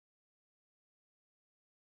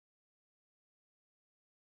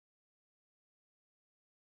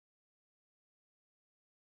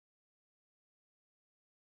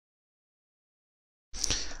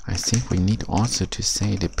 I think we need also to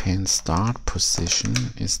say the pen start position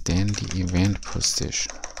is then the event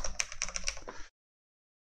position.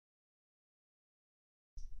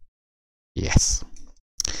 Yes.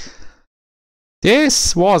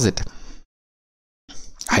 This was it.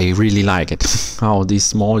 I really like it, how these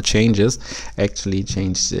small changes actually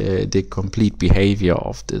change the complete behavior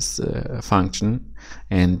of this function,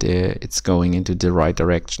 and it's going into the right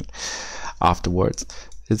direction afterwards.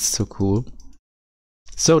 It's so cool.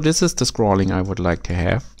 So this is the scrolling I would like to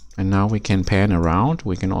have, and now we can pan around.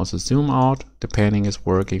 We can also zoom out. The panning is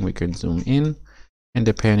working. We can zoom in, and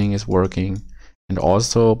the panning is working. And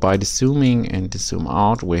also by the zooming and the zoom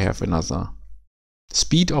out, we have another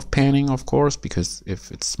speed of panning, of course, because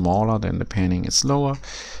if it's smaller, then the panning is slower.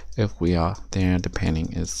 If we are there, the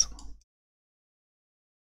panning is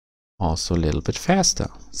also a little bit faster.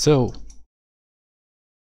 So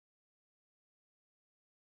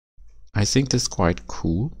I think this is quite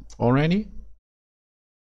cool already.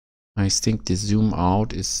 I think the zoom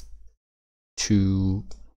out is too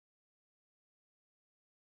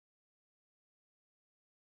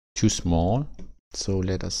small. So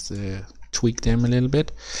let us tweak them a little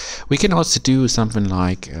bit. We can also do something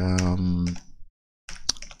like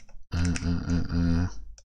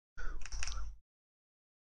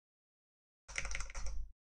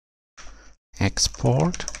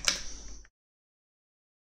export.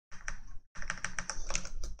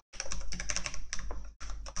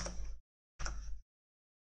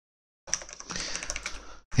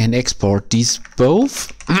 And export these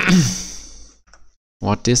both.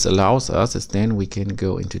 What this allows us is then we can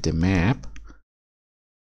go into the map,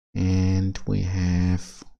 and we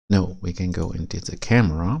can go into the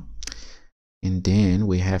camera, and then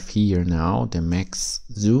we have here now the max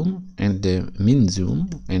zoom and the min zoom,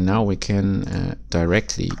 and now we can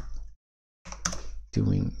directly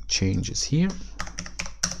doing changes here,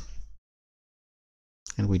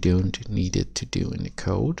 and we don't need it to do in the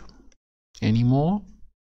code anymore.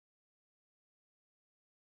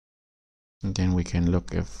 And then we can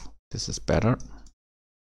look if this is better.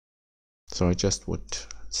 So I just would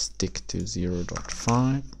stick to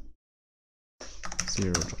 0.5,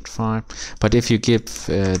 0.5. But if you give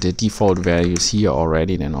the default values here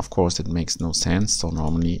already, then of course it makes no sense. So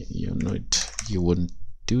normally you wouldn't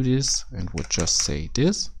do this and would just say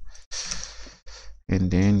this. And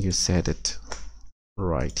then you set it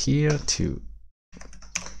right here to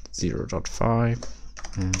 0.5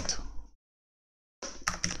 and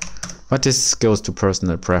but this goes to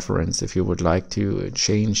personal preference. If you would like to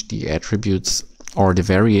change the attributes or the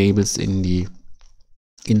variables in the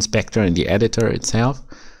inspector in the editor itself,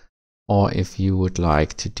 or if you would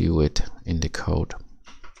like to do it in the code.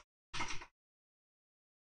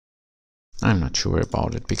 I'm not sure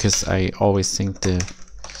about it, because I always think the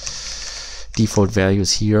default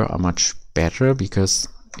values here are much better, because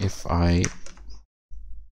if I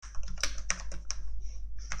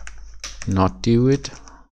not do it,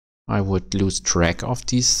 I would lose track of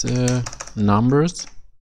these numbers.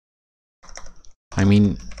 I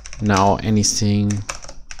mean, now anything,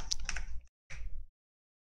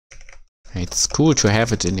 it's cool to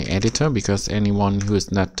have it in the editor, because anyone who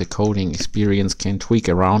is not the coding experience can tweak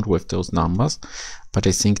around with those numbers. But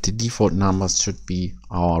I think the default numbers should be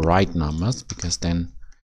our right numbers, because then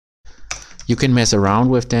you can mess around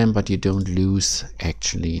with them, but you don't lose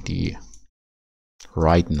actually the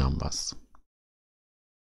right numbers.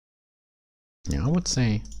 Yeah, I would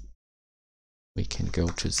say we can go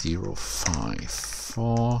to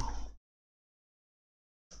 0.54.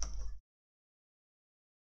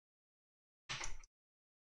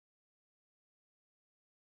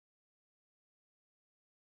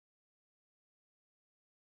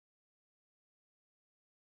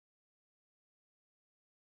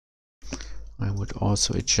 I would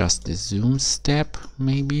also adjust the zoom step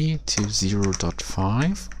maybe to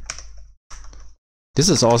 0.5. This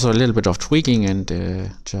is also a little bit of tweaking and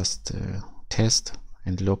just test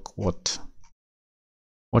and look what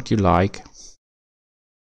you like.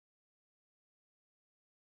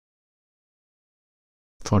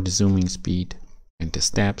 For the zooming speed and the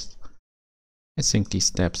steps, I think these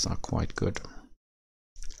steps are quite good.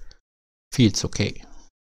 Feels okay.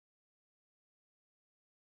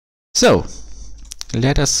 So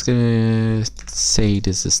let us say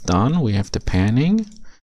this is done. We have the panning.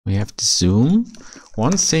 We have the zoom.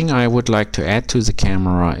 One thing I would like to add to the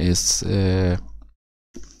camera is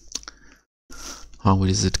how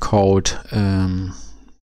is it called?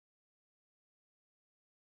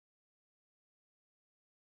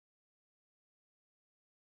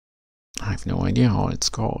 I have no idea how it's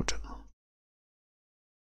called.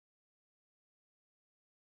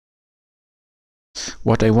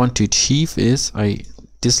 What I want to achieve is, I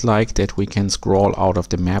dislike that we can scroll out of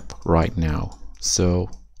the map right now. So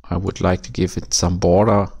I would like to give it some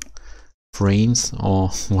border frames or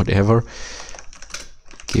whatever.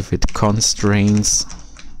 Give it constraints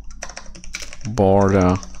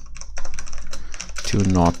border to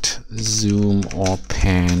not zoom or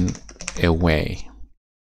pan away.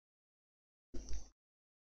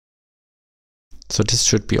 So this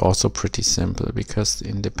should be also pretty simple, because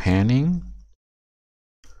in the panning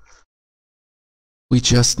we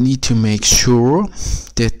just need to make sure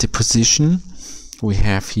that the position we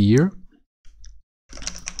have here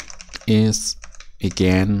is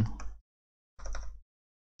again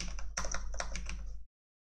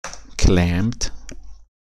clamped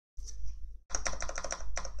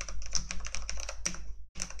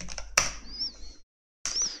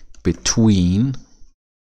between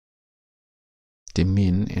the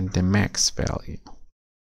min and the max value.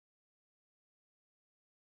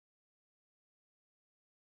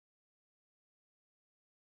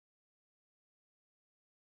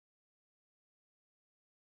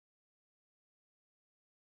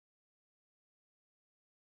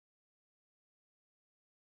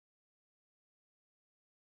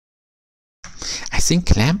 I think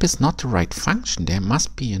clamp is not the right function. There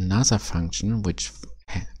must be another function which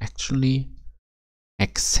actually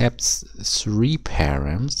accepts 3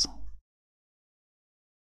 params.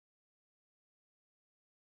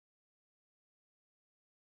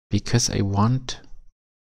 Because I want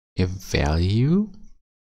a value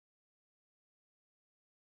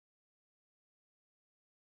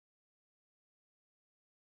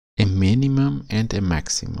a minimum and a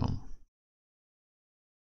maximum.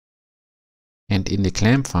 And in the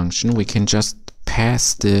clamp function, we can just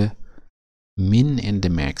pass the min and the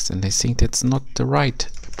max. And I think that's not the right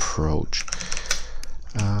approach.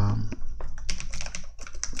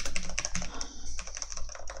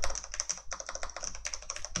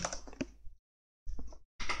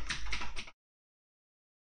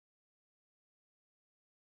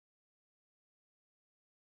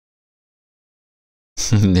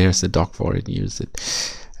 There's a doc for it, use it.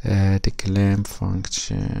 The clamp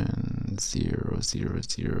function 0, 0,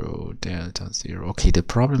 0, delta 0. Okay, the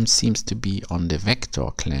problem seems to be on the vector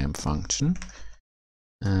clamp function.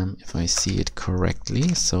 If I see it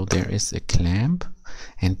correctly, so there is a clamp,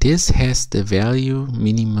 and this has the value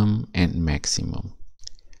minimum and maximum.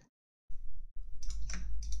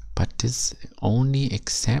 But this only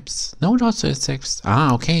accepts, no, it also accepts,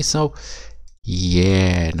 okay, so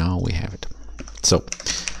yeah, now we have it. So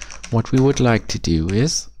what we would like to do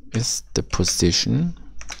is the position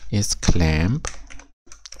is clamp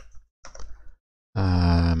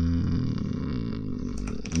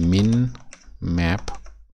min map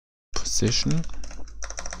position,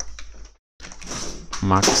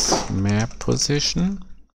 max map position,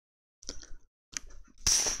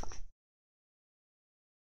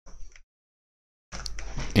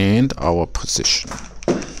 and our position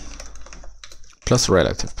plus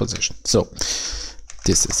relative position. So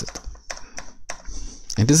this is it.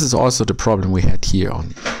 And this is also the problem we had here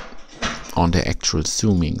on the actual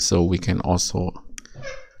zooming. So we can also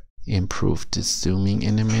improve the zooming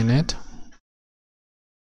in a minute.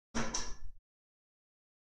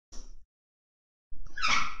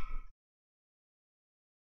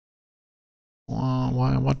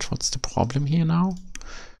 What's the problem here now?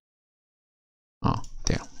 Oh,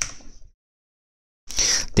 there.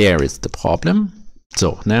 There is the problem.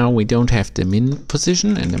 So now we don't have the min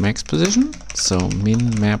position and the max position. So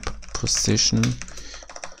min map position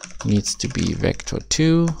needs to be vector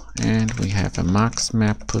 2, and we have a max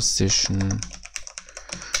map position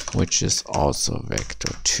which is also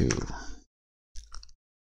vector 2.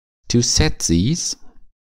 To set these,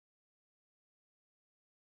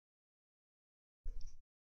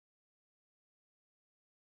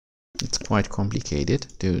 it's quite complicated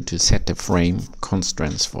to set the frame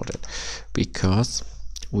constraints for that, because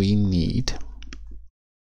we need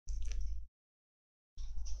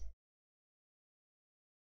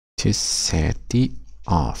to set the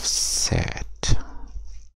offset.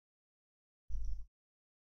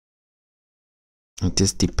 And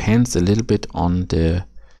this depends a little bit on the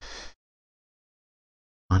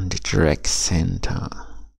drag center.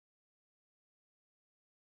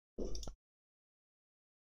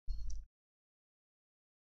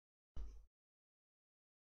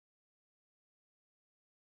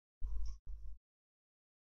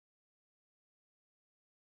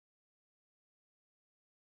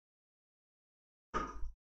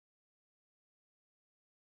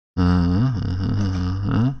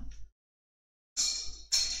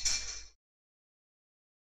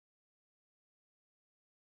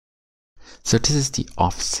 So this is the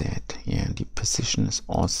offset. Yeah, the position is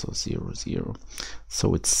also 0, 0.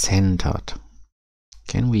 So it's centered.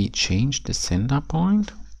 Can we change the center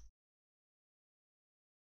point?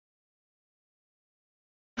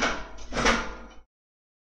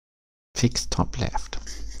 Fix top left.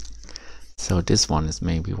 So this one is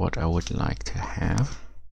maybe what I would like to have.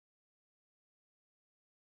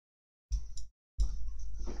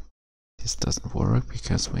 This doesn't work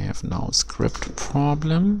because we have now a script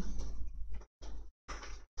problem.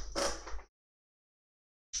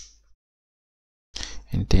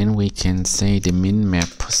 And then we can say the min map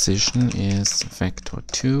position is vector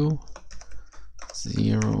 2,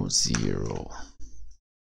 0, 0.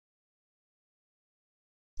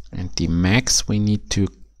 And the max we need to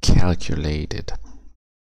calculate it.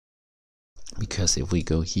 Because if we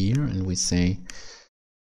go here and we say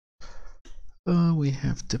we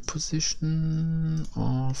have the position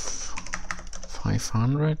of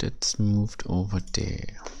 500, it's moved over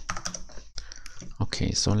there.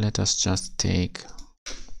 Okay, so let us just take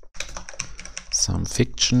some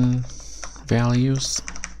fiction values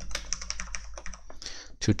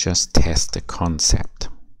to just test the concept.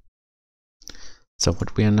 So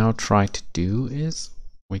what we are now trying to do is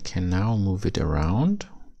we can now move it around.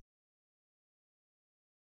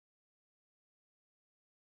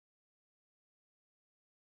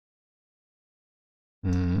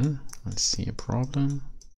 Let's see a problem.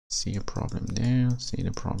 See a problem there. See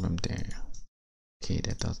the problem there. Okay,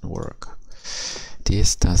 that doesn't work.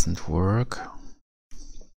 This doesn't work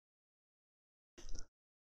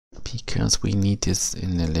because we need this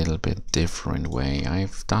in a little bit different way.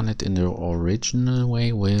 I've done it in the original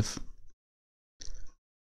way with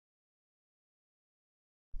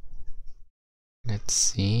let's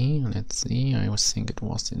see, I was think it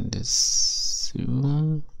was in this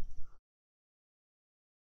zoom.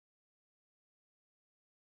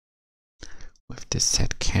 With the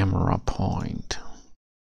set camera point.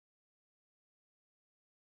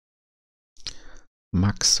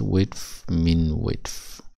 Max width, min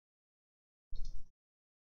width.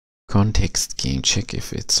 Context gain, check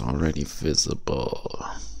if it's already visible.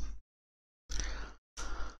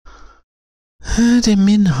 The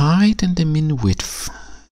min height and the min width.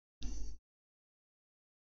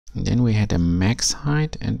 And then we had a max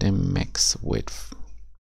height and a max width.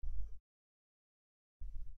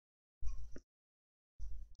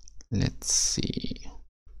 Let's see.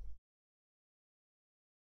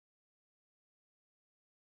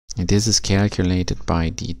 And this is calculated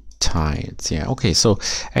by the tiles. Yeah, okay, so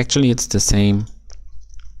actually it's the same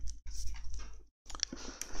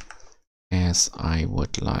as I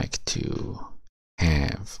would like to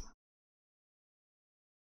have.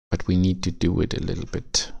 But we need to do it a little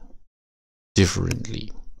bit differently.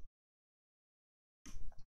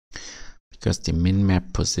 Because the min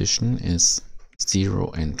map position is 0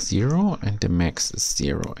 and 0 and the max is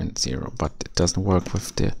 0 and 0, but it doesn't work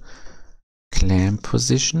with the clamp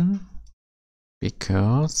position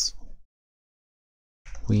because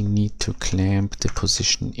we need to clamp the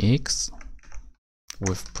position X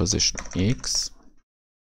with position X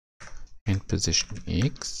and position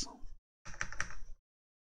X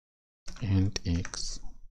and X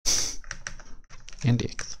and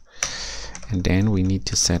X, and then we need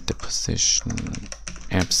to set the position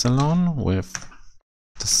epsilon with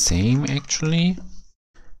the same actually,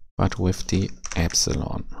 but with the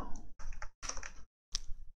epsilon.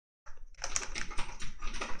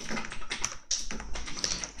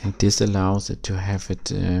 And this allows it to have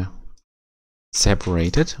it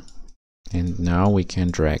separated. And now we can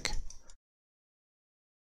drag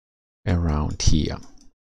around here.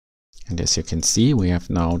 And as you can see, we have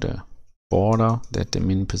now the border that the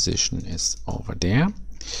min position is over there.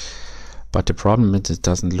 But the problem is it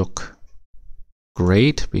doesn't look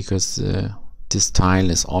great because this tile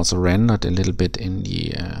is also rendered a little bit in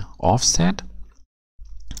the offset.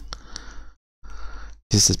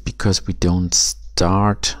 This is because we don't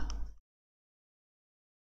start,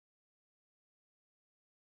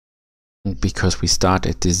 because we start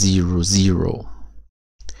at the 0, 0.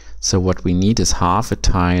 So what we need is half a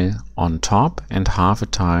tile on top and half a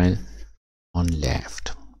tile on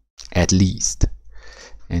left, at least.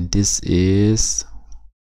 And this is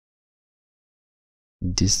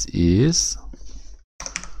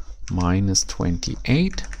minus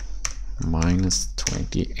 28, minus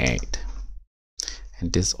 28.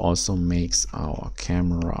 And this also makes our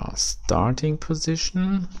camera starting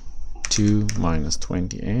position to minus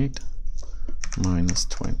 28, minus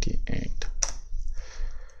 28.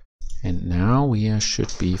 And now we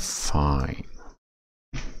should be fine.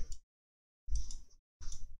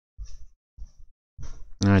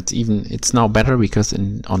 It's now better because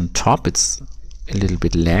on top it's a little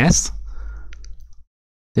bit less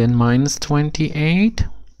than -28.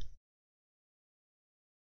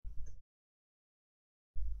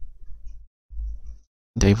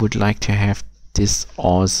 They would like to have this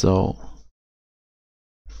also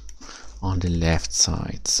on the left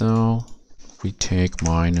side, so we take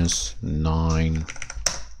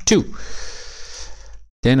 -9.2.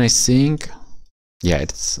 Then I think, yeah,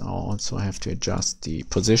 it's also have to adjust the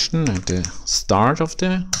position at the start of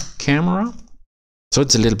the camera. So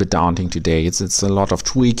it's a little bit daunting today. It's a lot of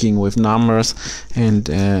tweaking with numbers, and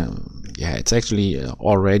yeah, it's actually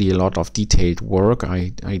already a lot of detailed work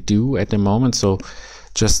I do at the moment. So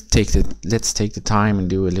just let's take the time and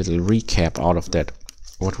do a little recap out of that,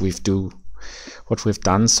 what we've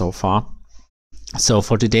done so far. So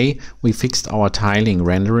for today, we fixed our tiling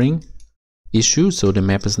rendering issue. So the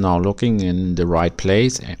map is now looking in the right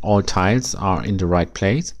place. All tiles are in the right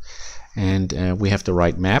place, and we have the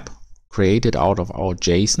right map created out of our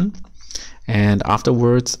JSON. And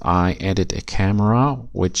afterwards, I added a camera,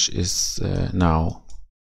 which is now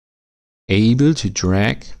able to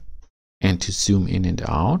drag and to zoom in and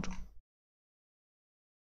out.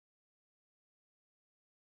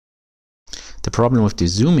 The problem with the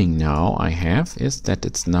zooming now I have is that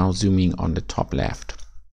it's now zooming on the top left,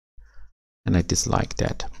 and I dislike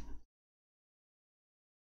that.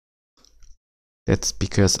 That's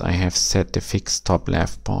because I have set the fixed top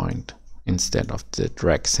left point instead of the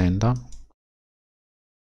drag center.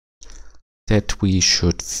 That we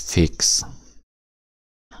should fix.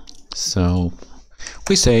 So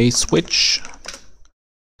we say switch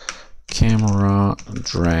camera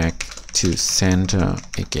drag to center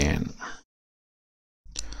again.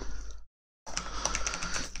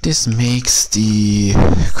 This makes the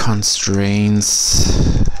constraints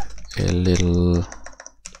a little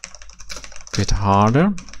bit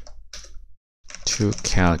harder to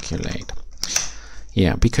calculate.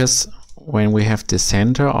 Yeah, because when we have the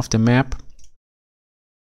center of the map,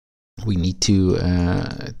 we need to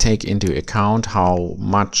take into account how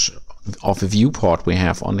much of a viewport we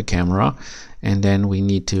have on the camera, and then we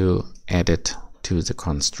need to add it to the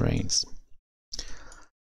constraints.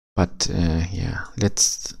 But yeah,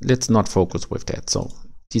 let's not focus with that. So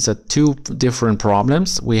these are two different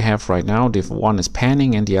problems we have right now. The one is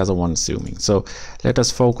panning and the other one is zooming. So let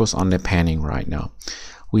us focus on the panning right now.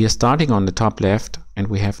 We are starting on the top left, and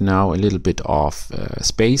we have now a little bit of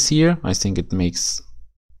space here. I think it makes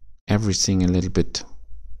everything a little bit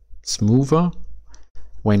smoother.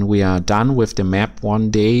 When we are done with the map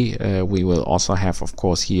one day, we will also have, of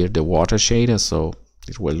course, here the water shader, so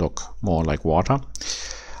it will look more like water.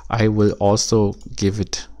 I will also give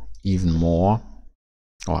it even more,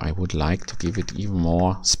 or I would like to give it even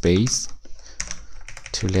more space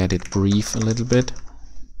to let it breathe a little bit,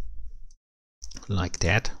 like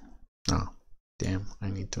that. Oh, damn, I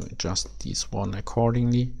need to adjust this one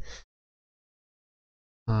accordingly.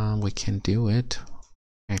 We can do it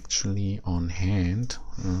actually on hand.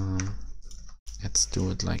 Let's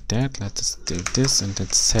do it like that. Let's do this, and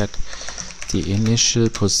let's set the initial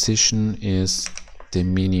position is the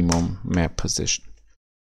minimum map position.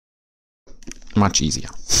 Much easier.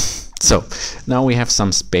 So now we have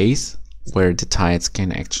some space where the tiles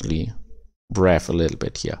can actually breathe a little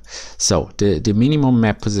bit here. So the minimum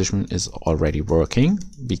map position is already working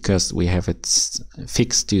because we have it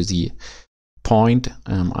fixed to the point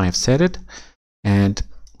I have set it, and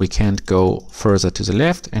we can't go further to the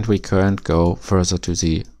left and we can't go further to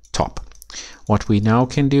the top. What we now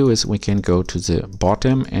can do is we can go to the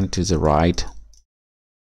bottom and to the right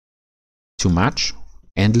too much,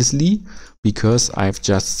 endlessly, because I've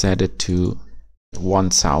just set it to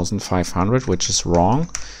 1500, which is wrong,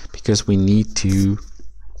 because we need to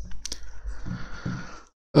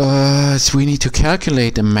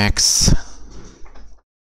calculate the max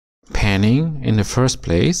panning in the first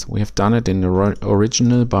place. We have done it in the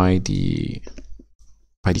original by the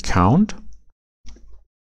count.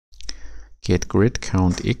 Get grid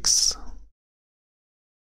count x.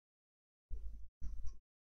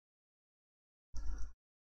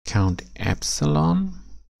 Count epsilon.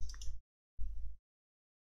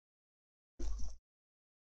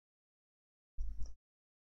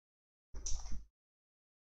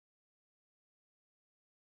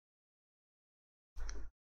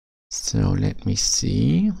 So let me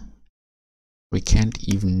see. We can't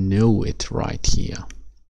even know it right here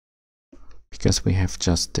because we have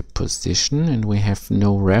just the position and we have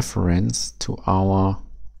no reference to our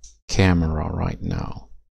camera right now.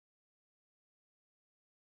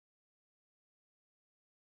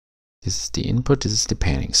 This is the input, this is the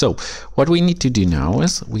panning. So what we need to do now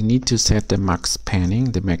is we need to set the max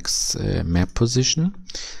panning, the max map position,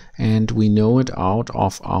 and we know it out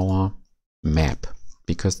of our map,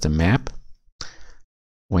 because the map,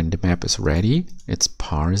 when the map is ready, it's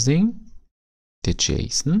parsing the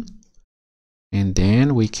JSON, and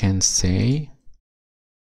then we can say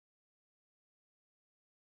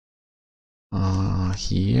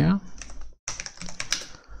here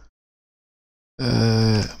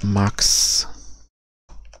max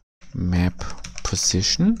map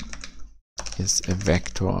position is a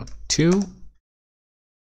vector 2.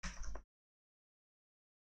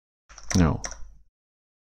 No.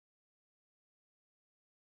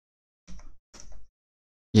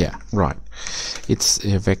 Yeah, right. It's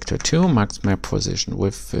a vector 2 max map position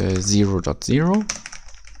with 0.0.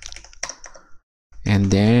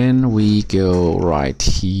 And then we go right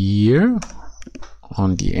here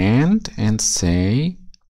on the end and say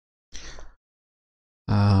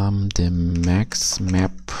the max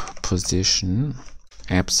map position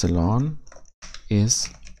epsilon is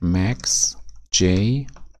max j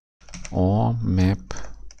or map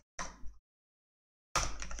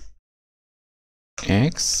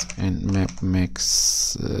x, and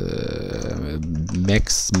max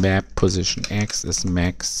map position x is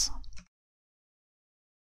max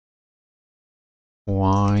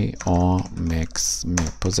y or max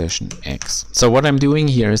map position x. So what I'm doing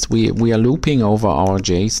here is we are looping over our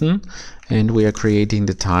JSON, and we are creating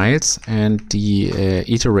the tiles, and the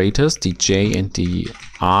iterators, the j and the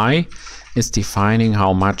I, is defining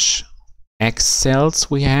how much x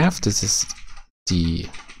cells we have. This is the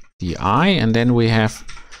I, and then we have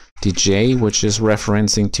the j, which is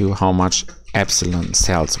referencing to how much epsilon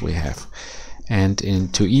cells we have. And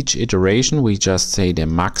into each iteration we just say the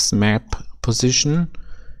max map position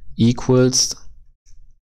equals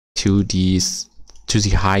to the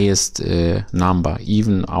highest number,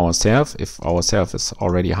 even ourselves. If ourselves is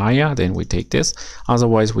already higher, then we take this,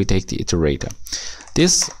 otherwise we take the iterator.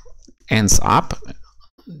 This ends up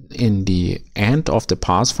in the end of the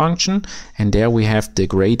parse function, and there we have the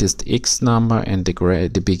greatest x number and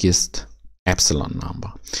the biggest epsilon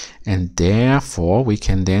number, and therefore we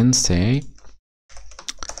can then say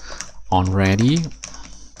on ready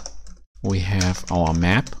we have our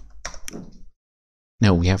map.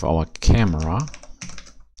 No, we have our camera,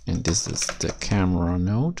 and this is the camera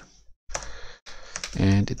node,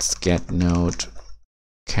 and it's get node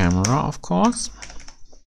camera, of course.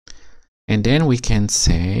 And then we can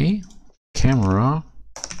say camera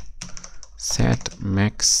set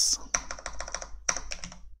max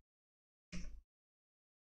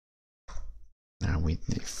now we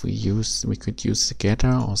could use the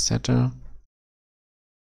getter or setter.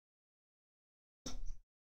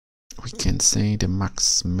 We can say the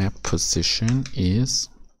max map position is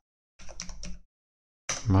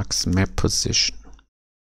max map position.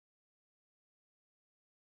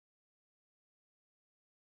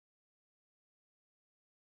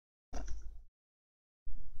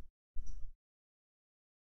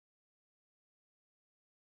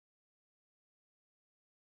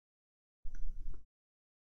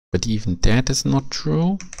 But even that is not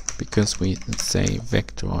true, because we say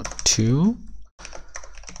vector 2,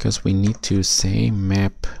 because we need to say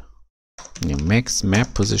map max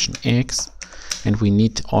map position x, and we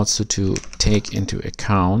need also to take into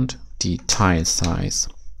account the tile size.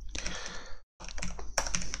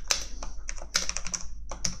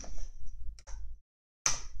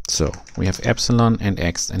 So we have epsilon and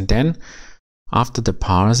x, and then after the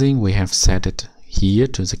parsing we have set it here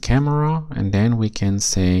to the camera, and then we can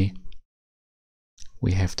say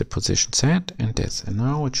we have the position set and this, and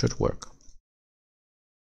now it should work.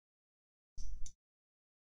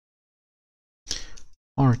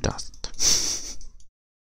 Or it doesn't.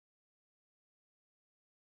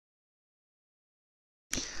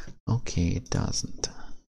 Okay, it doesn't,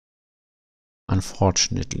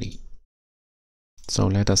 unfortunately. So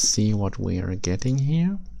let us see what we are getting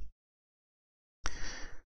here.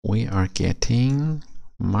 We are getting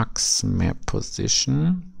max map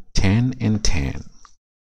position 10 and 10,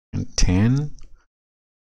 and 10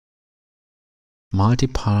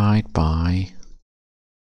 multiplied by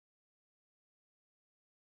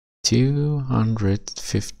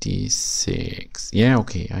 256. Yeah,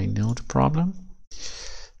 okay, I know the problem.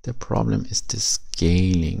 The problem is the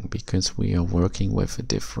scaling, because we are working with a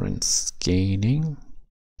different scaling,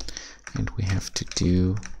 and we have to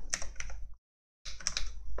do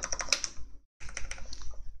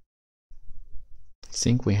I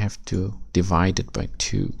think we have to divide it by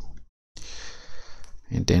 2,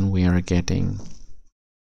 and then we are getting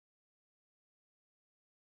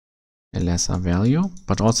a lesser value,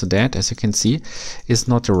 but also that, as you can see, is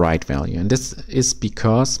not the right value. And this is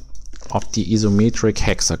because of the isometric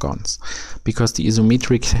hexagons, because the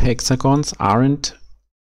isometric hexagons aren't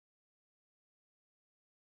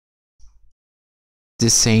the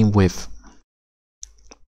same width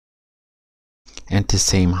and the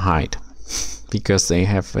same height, because they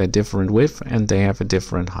have a different width and they have a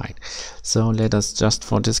different height. So let us just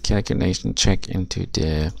for this calculation check into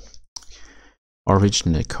the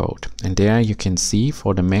original code, and there you can see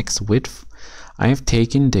for the max width I have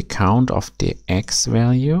taken the count of the x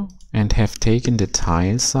value and have taken the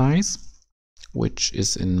tile size, which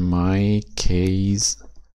is in my case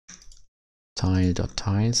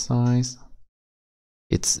tile.tile size.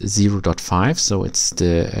 It's 0.5, so it's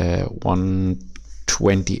the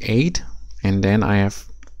 128, and then I have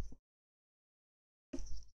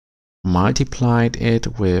multiplied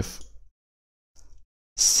it with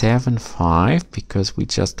 7.5 because we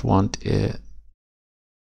just want a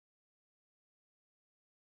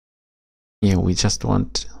we just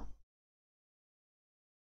want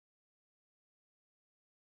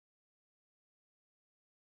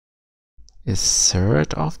a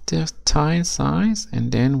third of the tile size,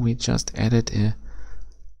 and then we just added a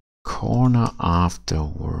corner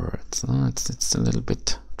afterwards. It's a little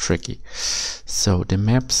bit tricky. So the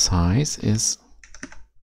map size is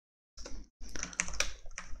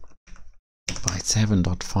by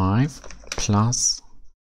 7.5 plus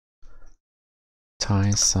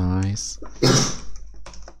tile size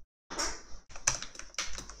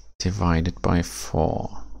divided by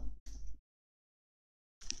 4.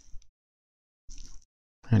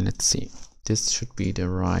 And let's see, this should be the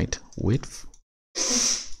right width,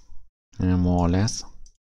 more or less.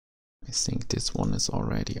 I think this one is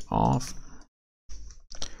already off.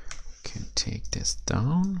 Can take this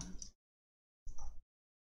down.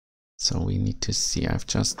 So we need to see, I've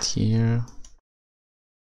just here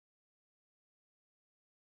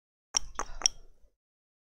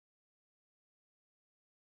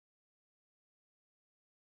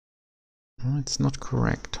oh, it's not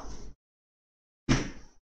correct.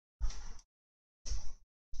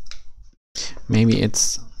 Maybe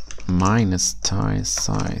it's minus tile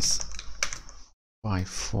size by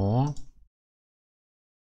 4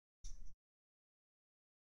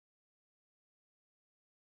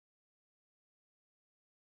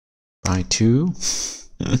 by 2.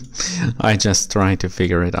 I just try to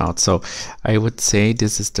figure it out. So I would say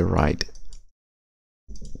this is the right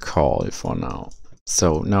call for now.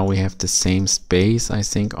 So now we have the same space, I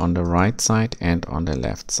think, on the right side and on the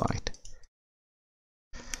left side.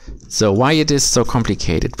 So why it is so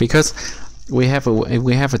complicated? Because we have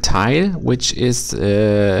a tile which is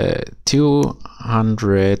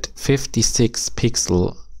 256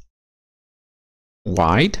 pixel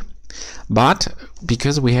wide, but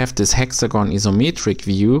because we have this hexagon isometric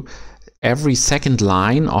view, every second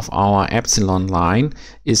line of our epsilon line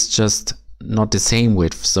is just not the same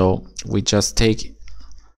width. So we just take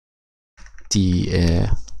the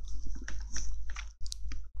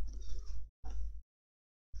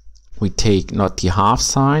we take not the half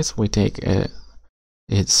size, we take a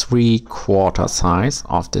 3/4 size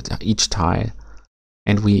of each tile,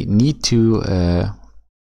 and we need to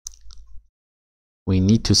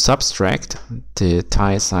subtract the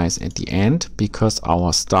tile size at the end, because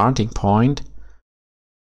our starting point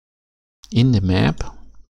in the map,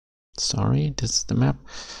 sorry, this is the map.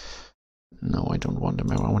 No, I don't want the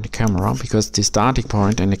map, I want the camera, because the starting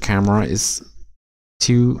point in the camera is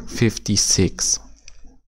 256.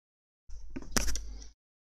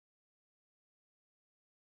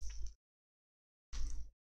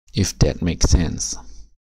 If that makes sense.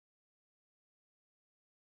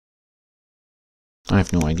 I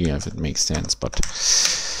have no idea if it makes sense, but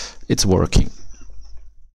it's working.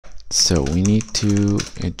 So we need to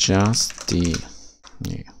adjust the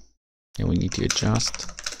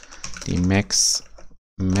max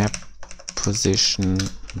map position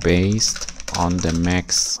based on the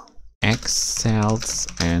max x cells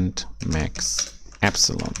and max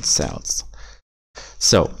epsilon cells.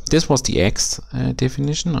 So this was the x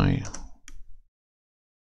definition. I'm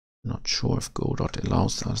not sure if Godot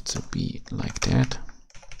allows us to be like that,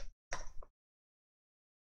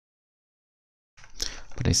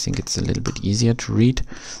 but I think it's a little bit easier to read.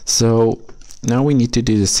 So now we need to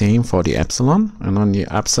do the same for the epsilon, and on the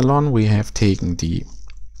epsilon we have taken the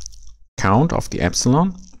count of the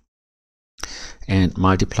epsilon and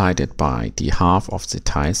multiplied it by the half of the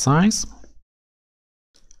tile size.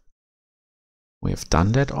 We have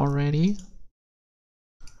done that already,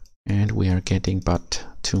 and we are getting but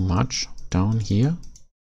too much down here.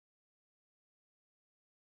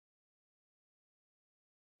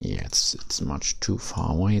 Yeah, it's much too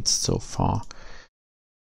far away. It's so far.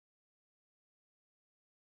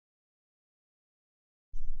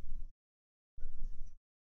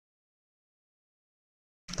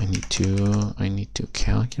 I need to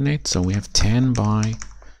calculate. So we have 10 by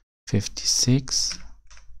 56.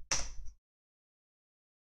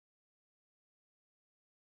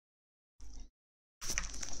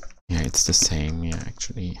 Yeah, it's the same. Yeah,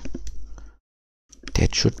 actually,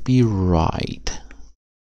 that should be right.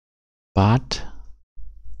 But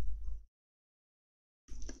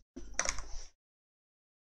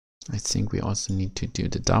I think we also need to do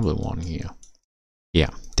the double one here. Yeah,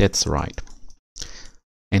 that's right.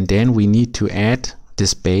 And then we need to add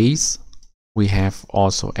this base. We have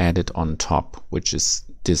also added on top, which is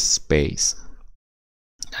this space.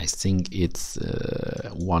 I think it's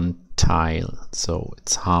 1 tile, so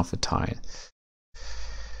it's half a tile.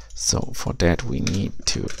 So for that we need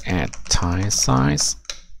to add tile size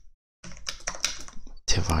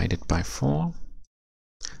divided by 4,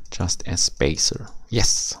 just as spacer.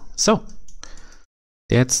 Yes, so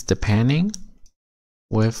that's the panning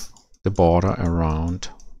with the border around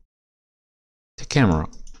the camera.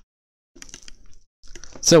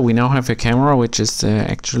 So we now have a camera which is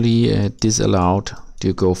actually disallowed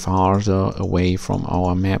to go farther away from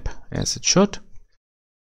our map as it should.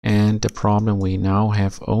 And the problem we now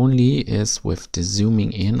have only is with the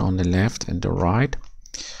zooming in on the left and the right.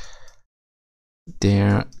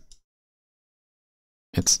 There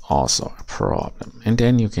it's also a problem. And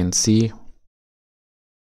then you can see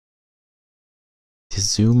the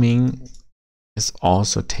zooming is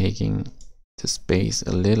also taking the space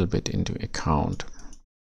a little bit into account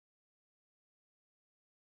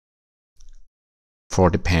for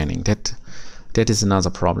the panning. That is another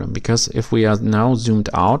problem, because if we are now zoomed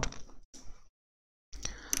out,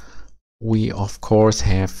 we of course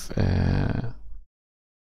have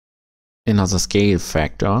another scale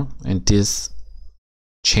factor, and this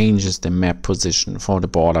changes the map position for the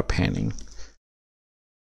border panning.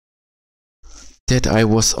 That I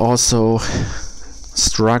was also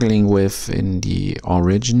struggling with in the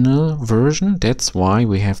original version. That's why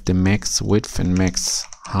we have the max width and max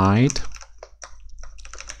height.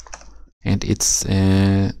 And it's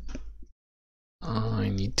I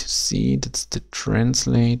need to see, that's the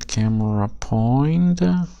translate camera point.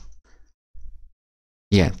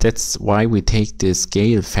 Yeah, that's why we take the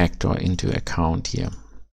scale factor into account here.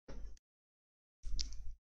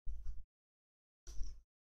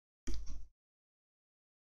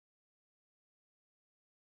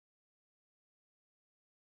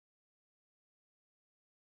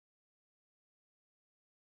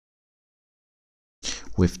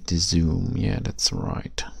 With the zoom, yeah, that's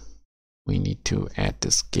right. We need to add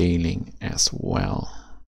the scaling as well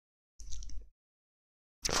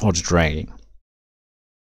for the dragging.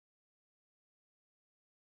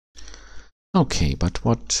 Okay, but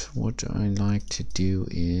what I like to do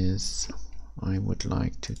is I would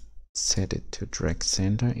like to set it to drag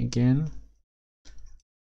center again.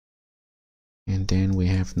 And then we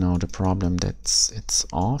have now the problem that it's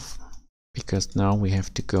off, because now we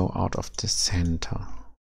have to go out of the center.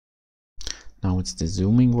 Now it's the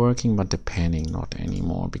zooming working, but the panning not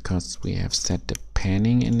anymore, because we have set the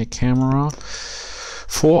panning in the camera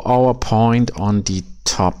for our point on the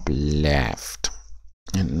top left.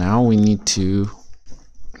 And now we need to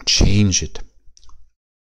change it.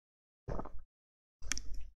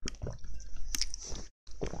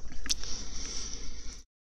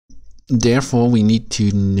 Therefore, we need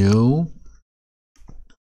to know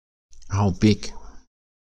how big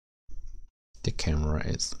the camera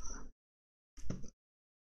is.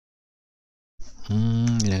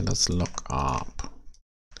 Let us look up.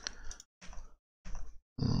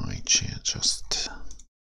 I just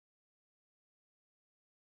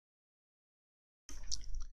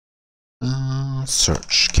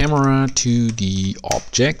search camera to the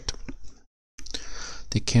object.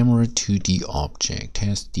 The camera to the object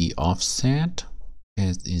has the offset,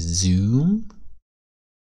 has a zoom,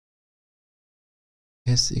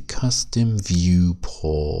 has a custom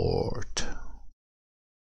viewport.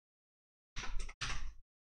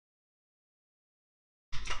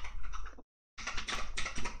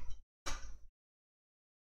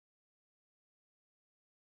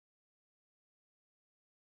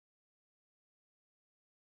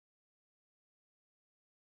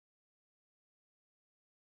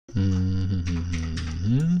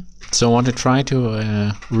 So what I try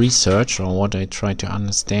to research, or what I try to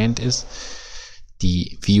understand, is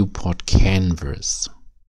the viewport canvas.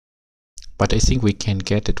 But I think we can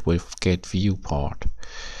get it with get viewport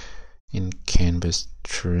in canvas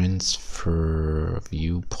transfer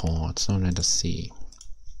viewport. So let us see.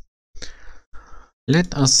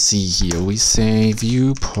 Let us see here. We say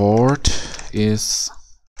viewport is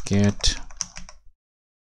get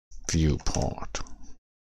viewport.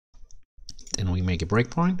 Then we make a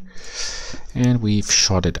breakpoint and we've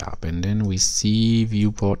shot it up, and then we see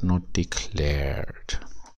viewport not declared.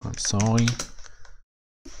 I'm sorry.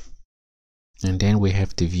 And then we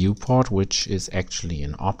have the viewport, which is actually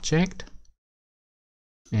an object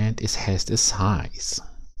and it has the size.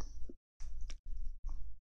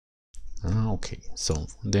 Okay, so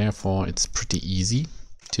therefore it's pretty easy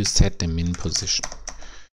to set the min position,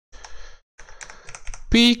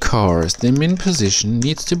 because the min position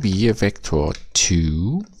needs to be a vector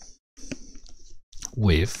 2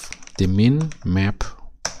 with the min map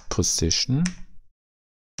position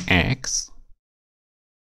x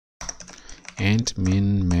and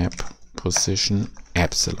min map position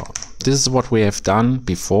epsilon. This is what we have done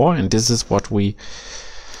before, and this is what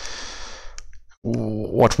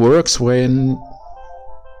works when...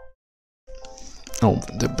 Oh,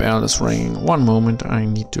 the bell is ringing. One moment, I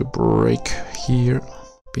need to break here.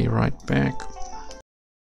 Be right back.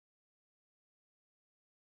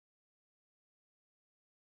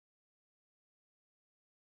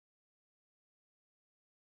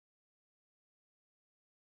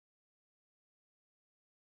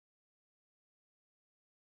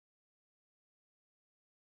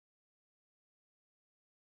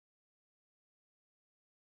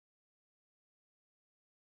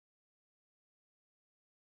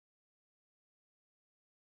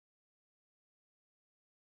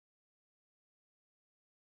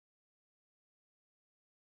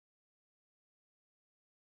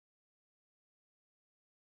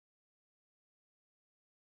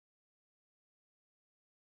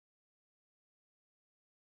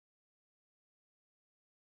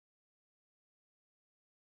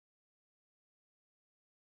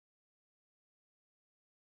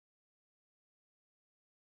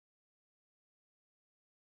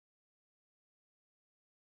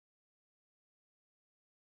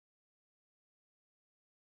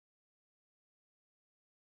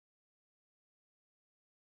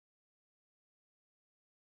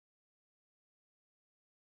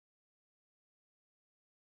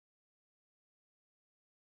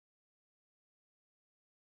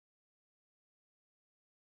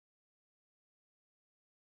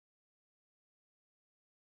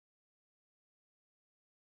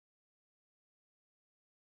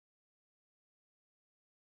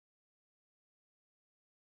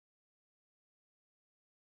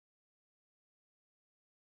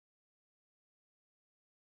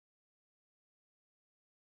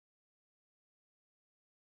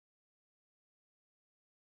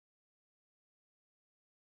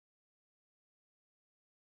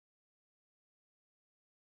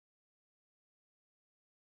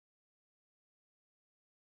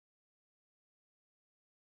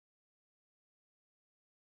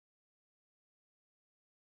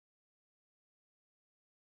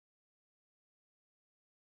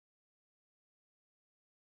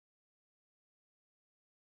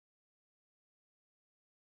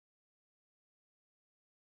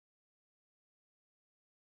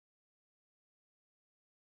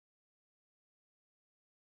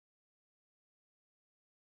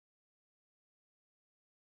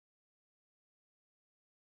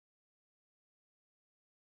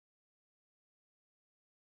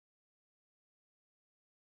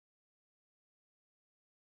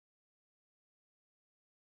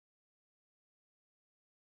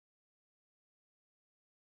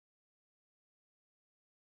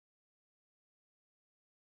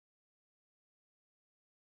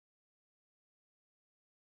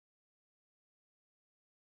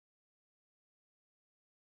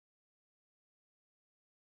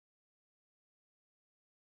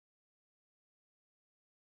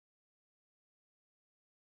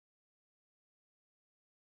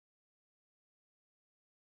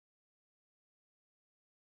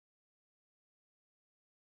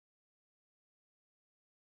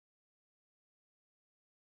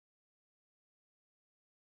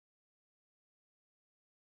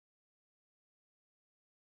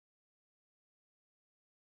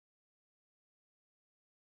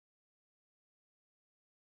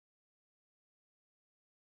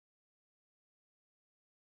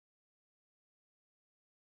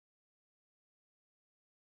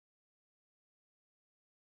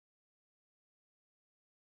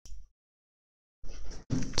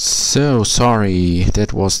 So sorry,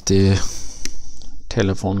 that was the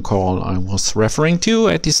telephone call I was referring to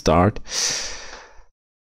at the start.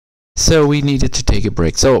 So we needed to take a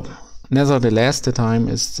break. So nevertheless, the time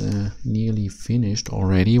is nearly finished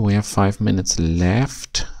already. We have 5 minutes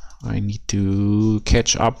left. I need to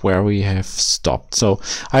catch up where we have stopped. So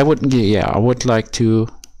I would like to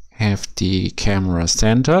have the camera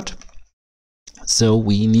centered. So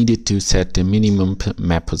we needed to set the minimum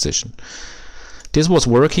map position. This was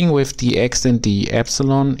working with the X and the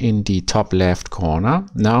epsilon in the top left corner.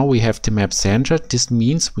 Now we have the map centered. This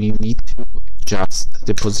means we need to adjust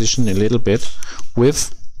the position a little bit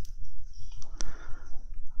with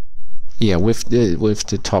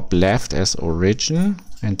the top left as origin,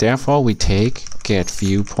 and therefore we take get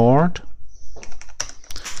viewport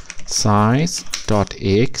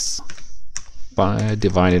size.x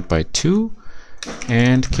divided by 2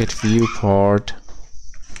 and get viewport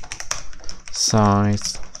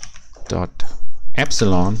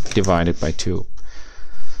size.epsilon divided by 2.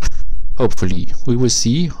 Hopefully we will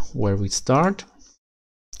see where we start.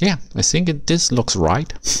 Yeah, I think this looks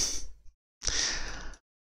right.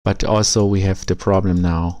 But also we have the problem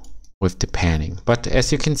now with the panning. But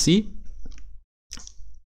as you can see,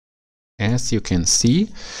 the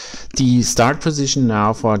start position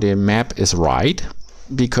now for the map is right,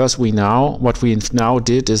 because what we now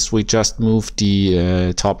did is we just moved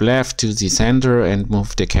the top left to the center and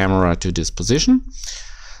moved the camera to this position,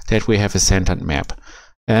 that we have a centered map.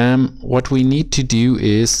 What we need to do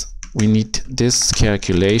is we need this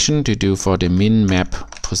calculation to do for the min map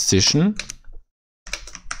position.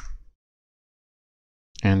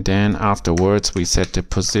 And then afterwards we set the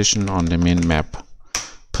position on the min map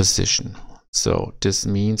position. So this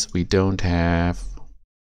means we don't have,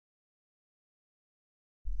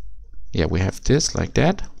 we have this like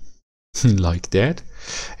that, like that.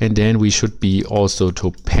 And then we should be also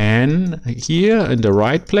to pan here in the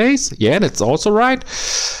right place. Yeah, that's also right.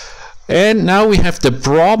 And now we have the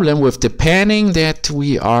problem with the panning, that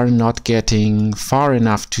we are not getting far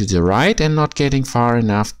enough to the right and not getting far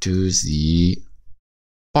enough to the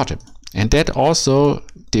bottom, and that also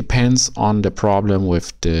depends on the problem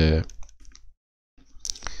with the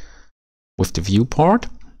viewport.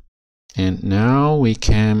 And now we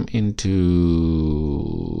come into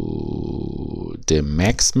the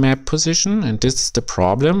max map position, and this is the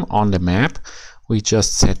problem on the map. We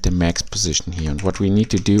just set the max position here, and what we need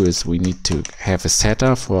to do is we need to have a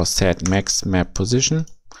setter for set max map position,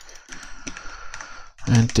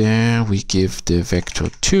 and then we give the vector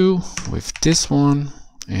 2 with this one.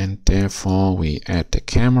 And therefore we add the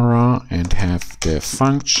camera and have the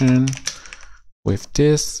function with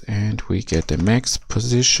this, and we get the max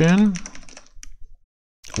position,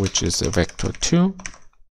 which is a vector 2.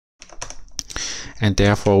 And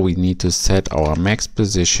therefore we need to set our max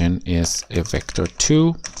position as a vector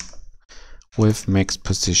 2 with max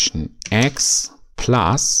position x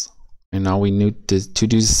plus, and now we need to do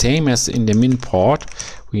the same as in the min port.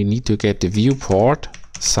 We need to get the viewport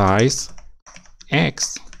size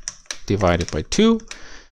x divided by 2,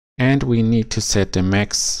 and we need to set the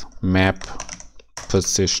max map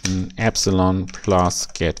position epsilon plus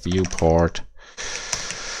get viewport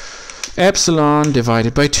epsilon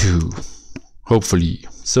divided by 2, hopefully.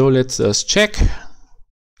 So let's check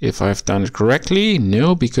if I've done it correctly.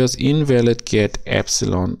 No, because invalid get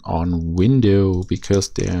epsilon on window, because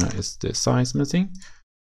there is the size missing.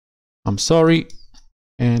 I'm sorry,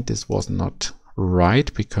 and this was not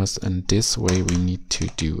right, because in this way we need to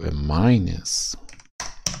do a minus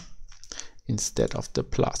instead of the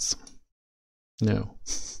plus. No.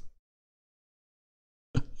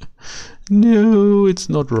 No, it's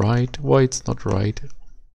not right. Why it's not right?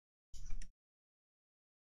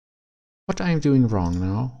 What I'm doing wrong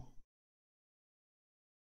now?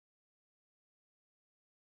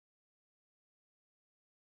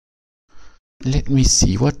 Let me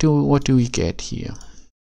see. What do we get here?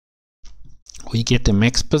 We get the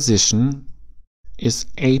max position is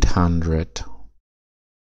 800.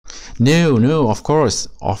 No, of course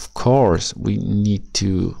we need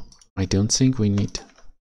to, I don't think we need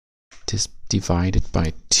this divided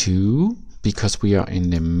by 2, because we are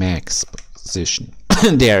in the max position.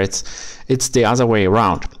 There, it's the other way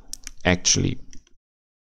around, actually.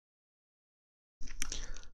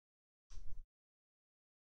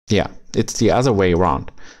 Yeah, it's the other way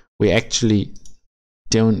around. We actually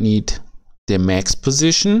don't need the max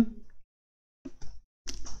position.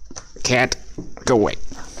 Cat, go away.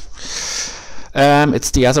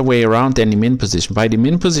 It's the other way around than the min position. By the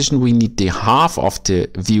min position we need the half of the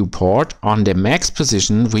viewport. On the max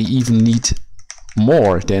position we even need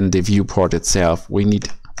more than the viewport itself. We need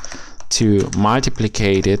to multiply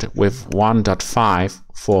it with 1.5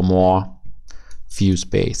 for more view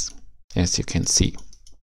space, as you can see.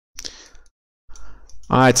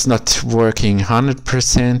 It's not working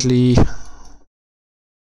 100%ly,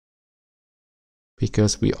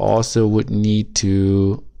 because we also would need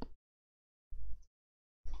to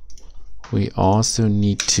we also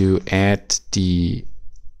need to add the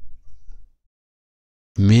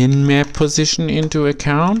min map position into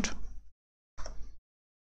account.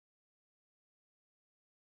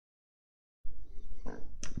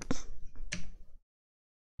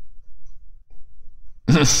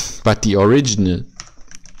 But the original.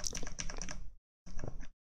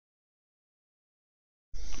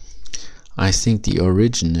 I think the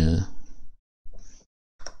original.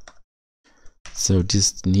 So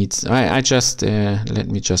this needs, I just, let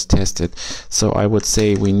me just test it. So I would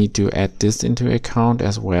say we need to add this into account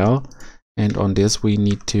as well. And on this, we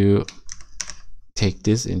need to take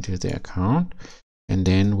this into the account. And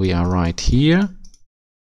then we are right here.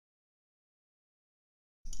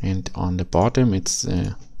 And on the bottom, it's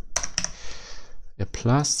a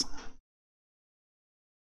plus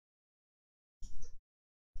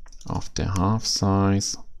of the half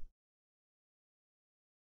size.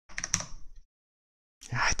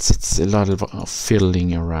 It's a lot of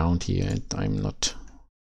fiddling around here, and I'm not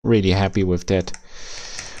really happy with that.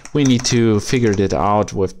 We need to figure that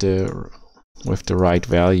out with the right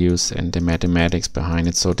values and the mathematics behind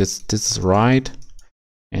it. So this is right,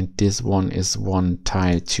 and this one is one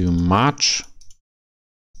tile too much.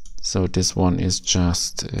 So this one is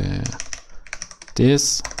just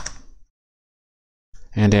this,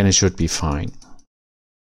 and then it should be fine.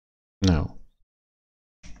 No.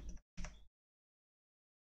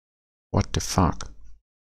 What the fuck?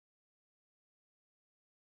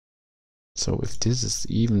 So if this is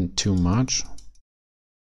even too much,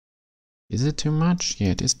 is it too much? Yeah,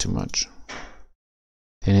 it is too much.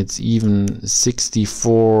 Then it's even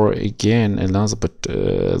 64 again, another, but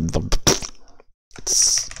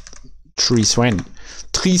it's 320.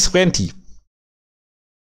 320.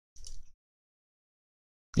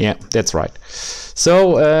 Yeah, that's right.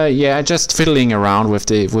 So yeah, just fiddling around with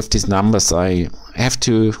these numbers. I have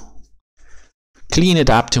to clean it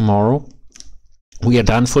up tomorrow. We are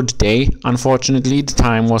done for today. Unfortunately, the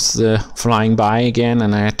time was flying by again,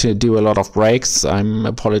 and I had to do a lot of breaks. I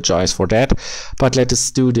apologize for that. But let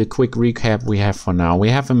us do the quick recap we have for now. We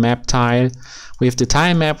have a map tile. We have the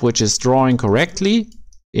tile map, which is drawing correctly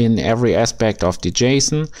in every aspect of the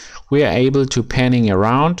JSON. We are able to panning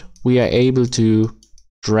around. We are able to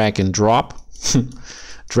drag and drop,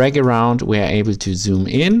 drag around. We are able to zoom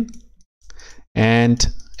in, and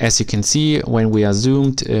as you can see, when we are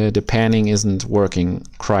zoomed, the panning isn't working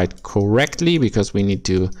quite correctly, because we need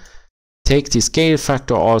to take the scale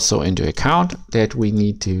factor also into account, that we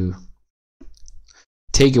need to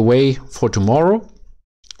take away for tomorrow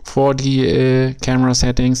for the camera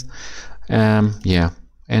settings. Yeah,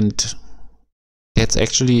 and that's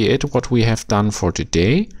actually it, what we have done for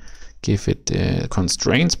today. Give it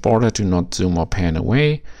constraints, border to not zoom or pan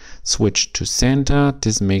away, switch to center.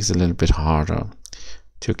 This makes it a little bit harder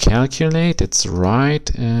to calculate. It's right.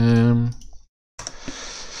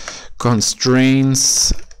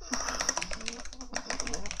 Constraints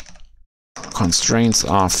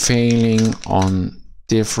are failing on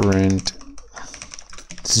different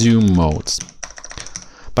zoom modes.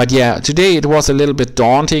 But yeah, today it was a little bit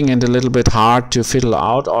daunting and a little bit hard to fiddle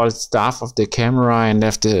out all the stuff of the camera and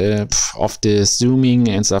of the zooming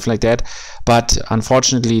and stuff like that. But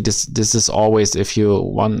unfortunately, this is always, if you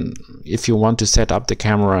want to set up the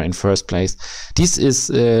camera in first place. This is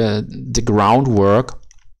the groundwork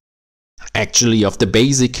actually of the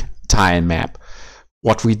basic tile map.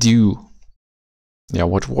 What we do. Yeah,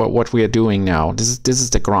 what we are doing now. This is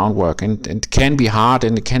the groundwork, and it can be hard,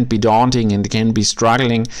 and it can be daunting, and it can be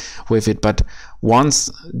struggling with it. But once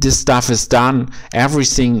this stuff is done,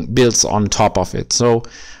 everything builds on top of it. So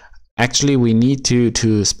actually, we need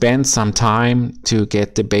to spend some time to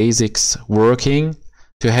get the basics working,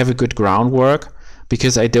 to have a good groundwork,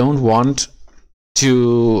 because I don't want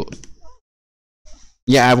to.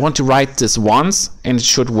 Yeah, I want to write this once, and it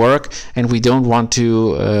should work, and we don't want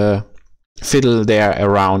to fiddle there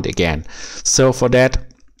around again. So for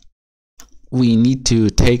that, we need to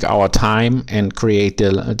take our time and create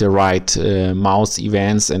the right mouse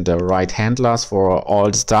events and the right handlers for all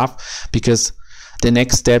the stuff, because the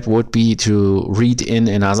next step would be to read in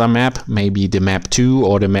another map, maybe the map 2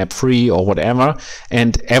 or the map 3 or whatever,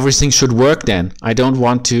 and everything should work then. I don't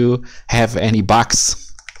want to have any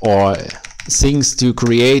bugs or things to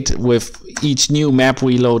create with each new map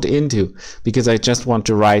we load into, because I just want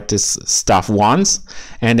to write this stuff once,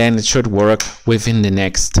 and then it should work within the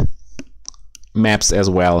next maps as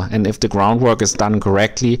well. And if the groundwork is done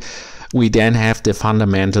correctly, we then have the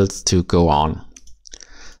fundamentals to go on.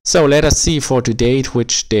 So let us see for today,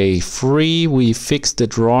 which day 3 we fixed the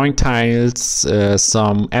drawing tiles,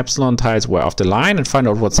 some epsilon tiles were off the line, and find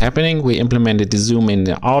out what's happening. We implemented the zoom in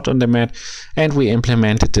and out on the map, and we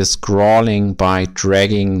implemented the scrolling by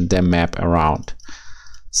dragging the map around.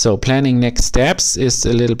 So planning next steps is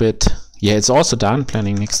a little bit, yeah, it's also done,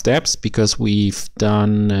 planning next steps, because we've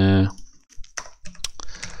done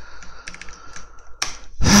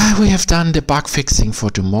we have done the bug fixing for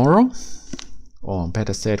tomorrow. Or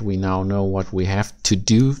better said, we now know what we have to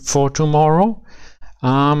do for tomorrow.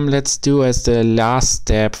 Let's do as the last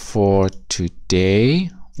step for today.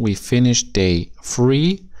 We finish day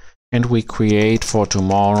 3 and we create for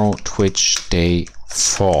tomorrow Twitch day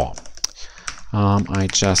 4. I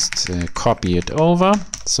just copy it over.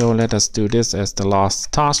 So let us do this as the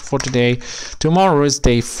last task for today. Tomorrow is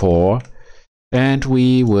day 4 and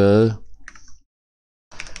we will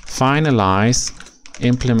finalize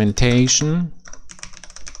implementation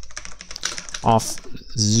of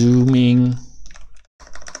zooming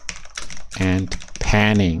and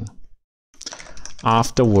panning.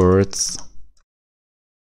 Afterwards,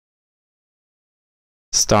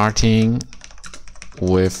 starting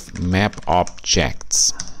with map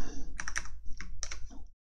objects.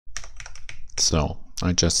 So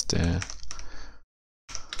I just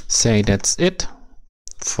say that's it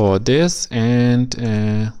for this, and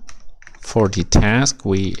for the task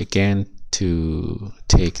we again to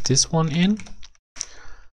take this one in,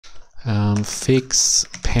 fix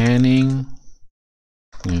panning,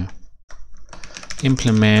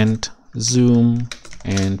 implement zoom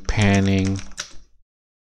and panning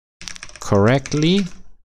correctly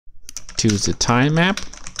to the TileMap.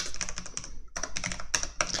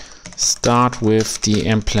 Start with the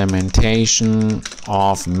implementation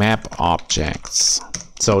of map objects.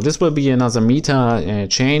 So this will be another meta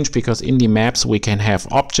change, because in the maps we can have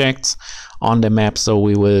objects on the map. So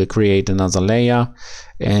we will create another layer,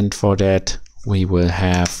 and for that we will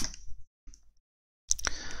have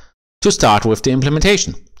to start with the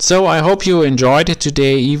implementation. So I hope you enjoyed it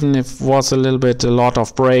today, even if it was a lot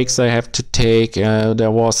of breaks I have to take.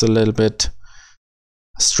 There was a little bit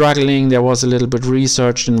struggling, there was a little bit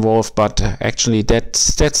research involved, but actually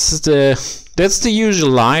that's the usual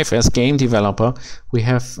life as game developer. We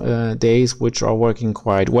have days which are working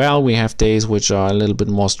quite well, we have days which are a little bit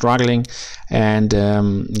more struggling, and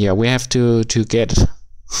yeah, we have to get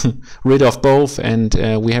rid of both, and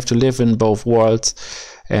we have to live in both worlds.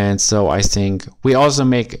 And so I think we also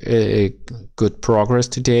make a good progress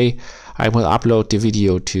today. I will upload the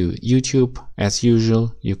video to YouTube as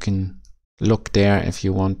usual. You can look there if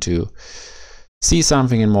you want to see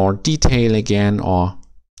something in more detail again, or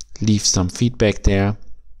leave some feedback there.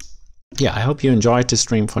 Yeah, I hope you enjoyed the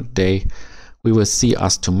stream for today. We will see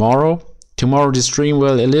us tomorrow. Tomorrow the stream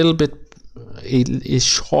will it is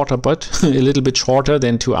shorter, but a little bit shorter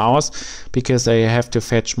than 2 hours, because I have to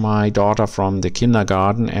fetch my daughter from the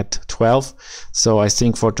kindergarten at 12. So I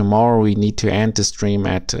think for tomorrow we need to end the stream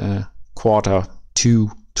at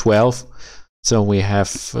 11:45. So we have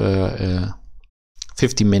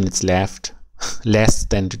 50 minutes left, less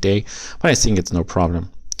than today, but I think it's no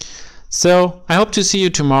problem. So I hope to see you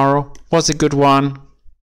tomorrow. Was a good one.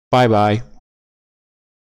 Bye bye.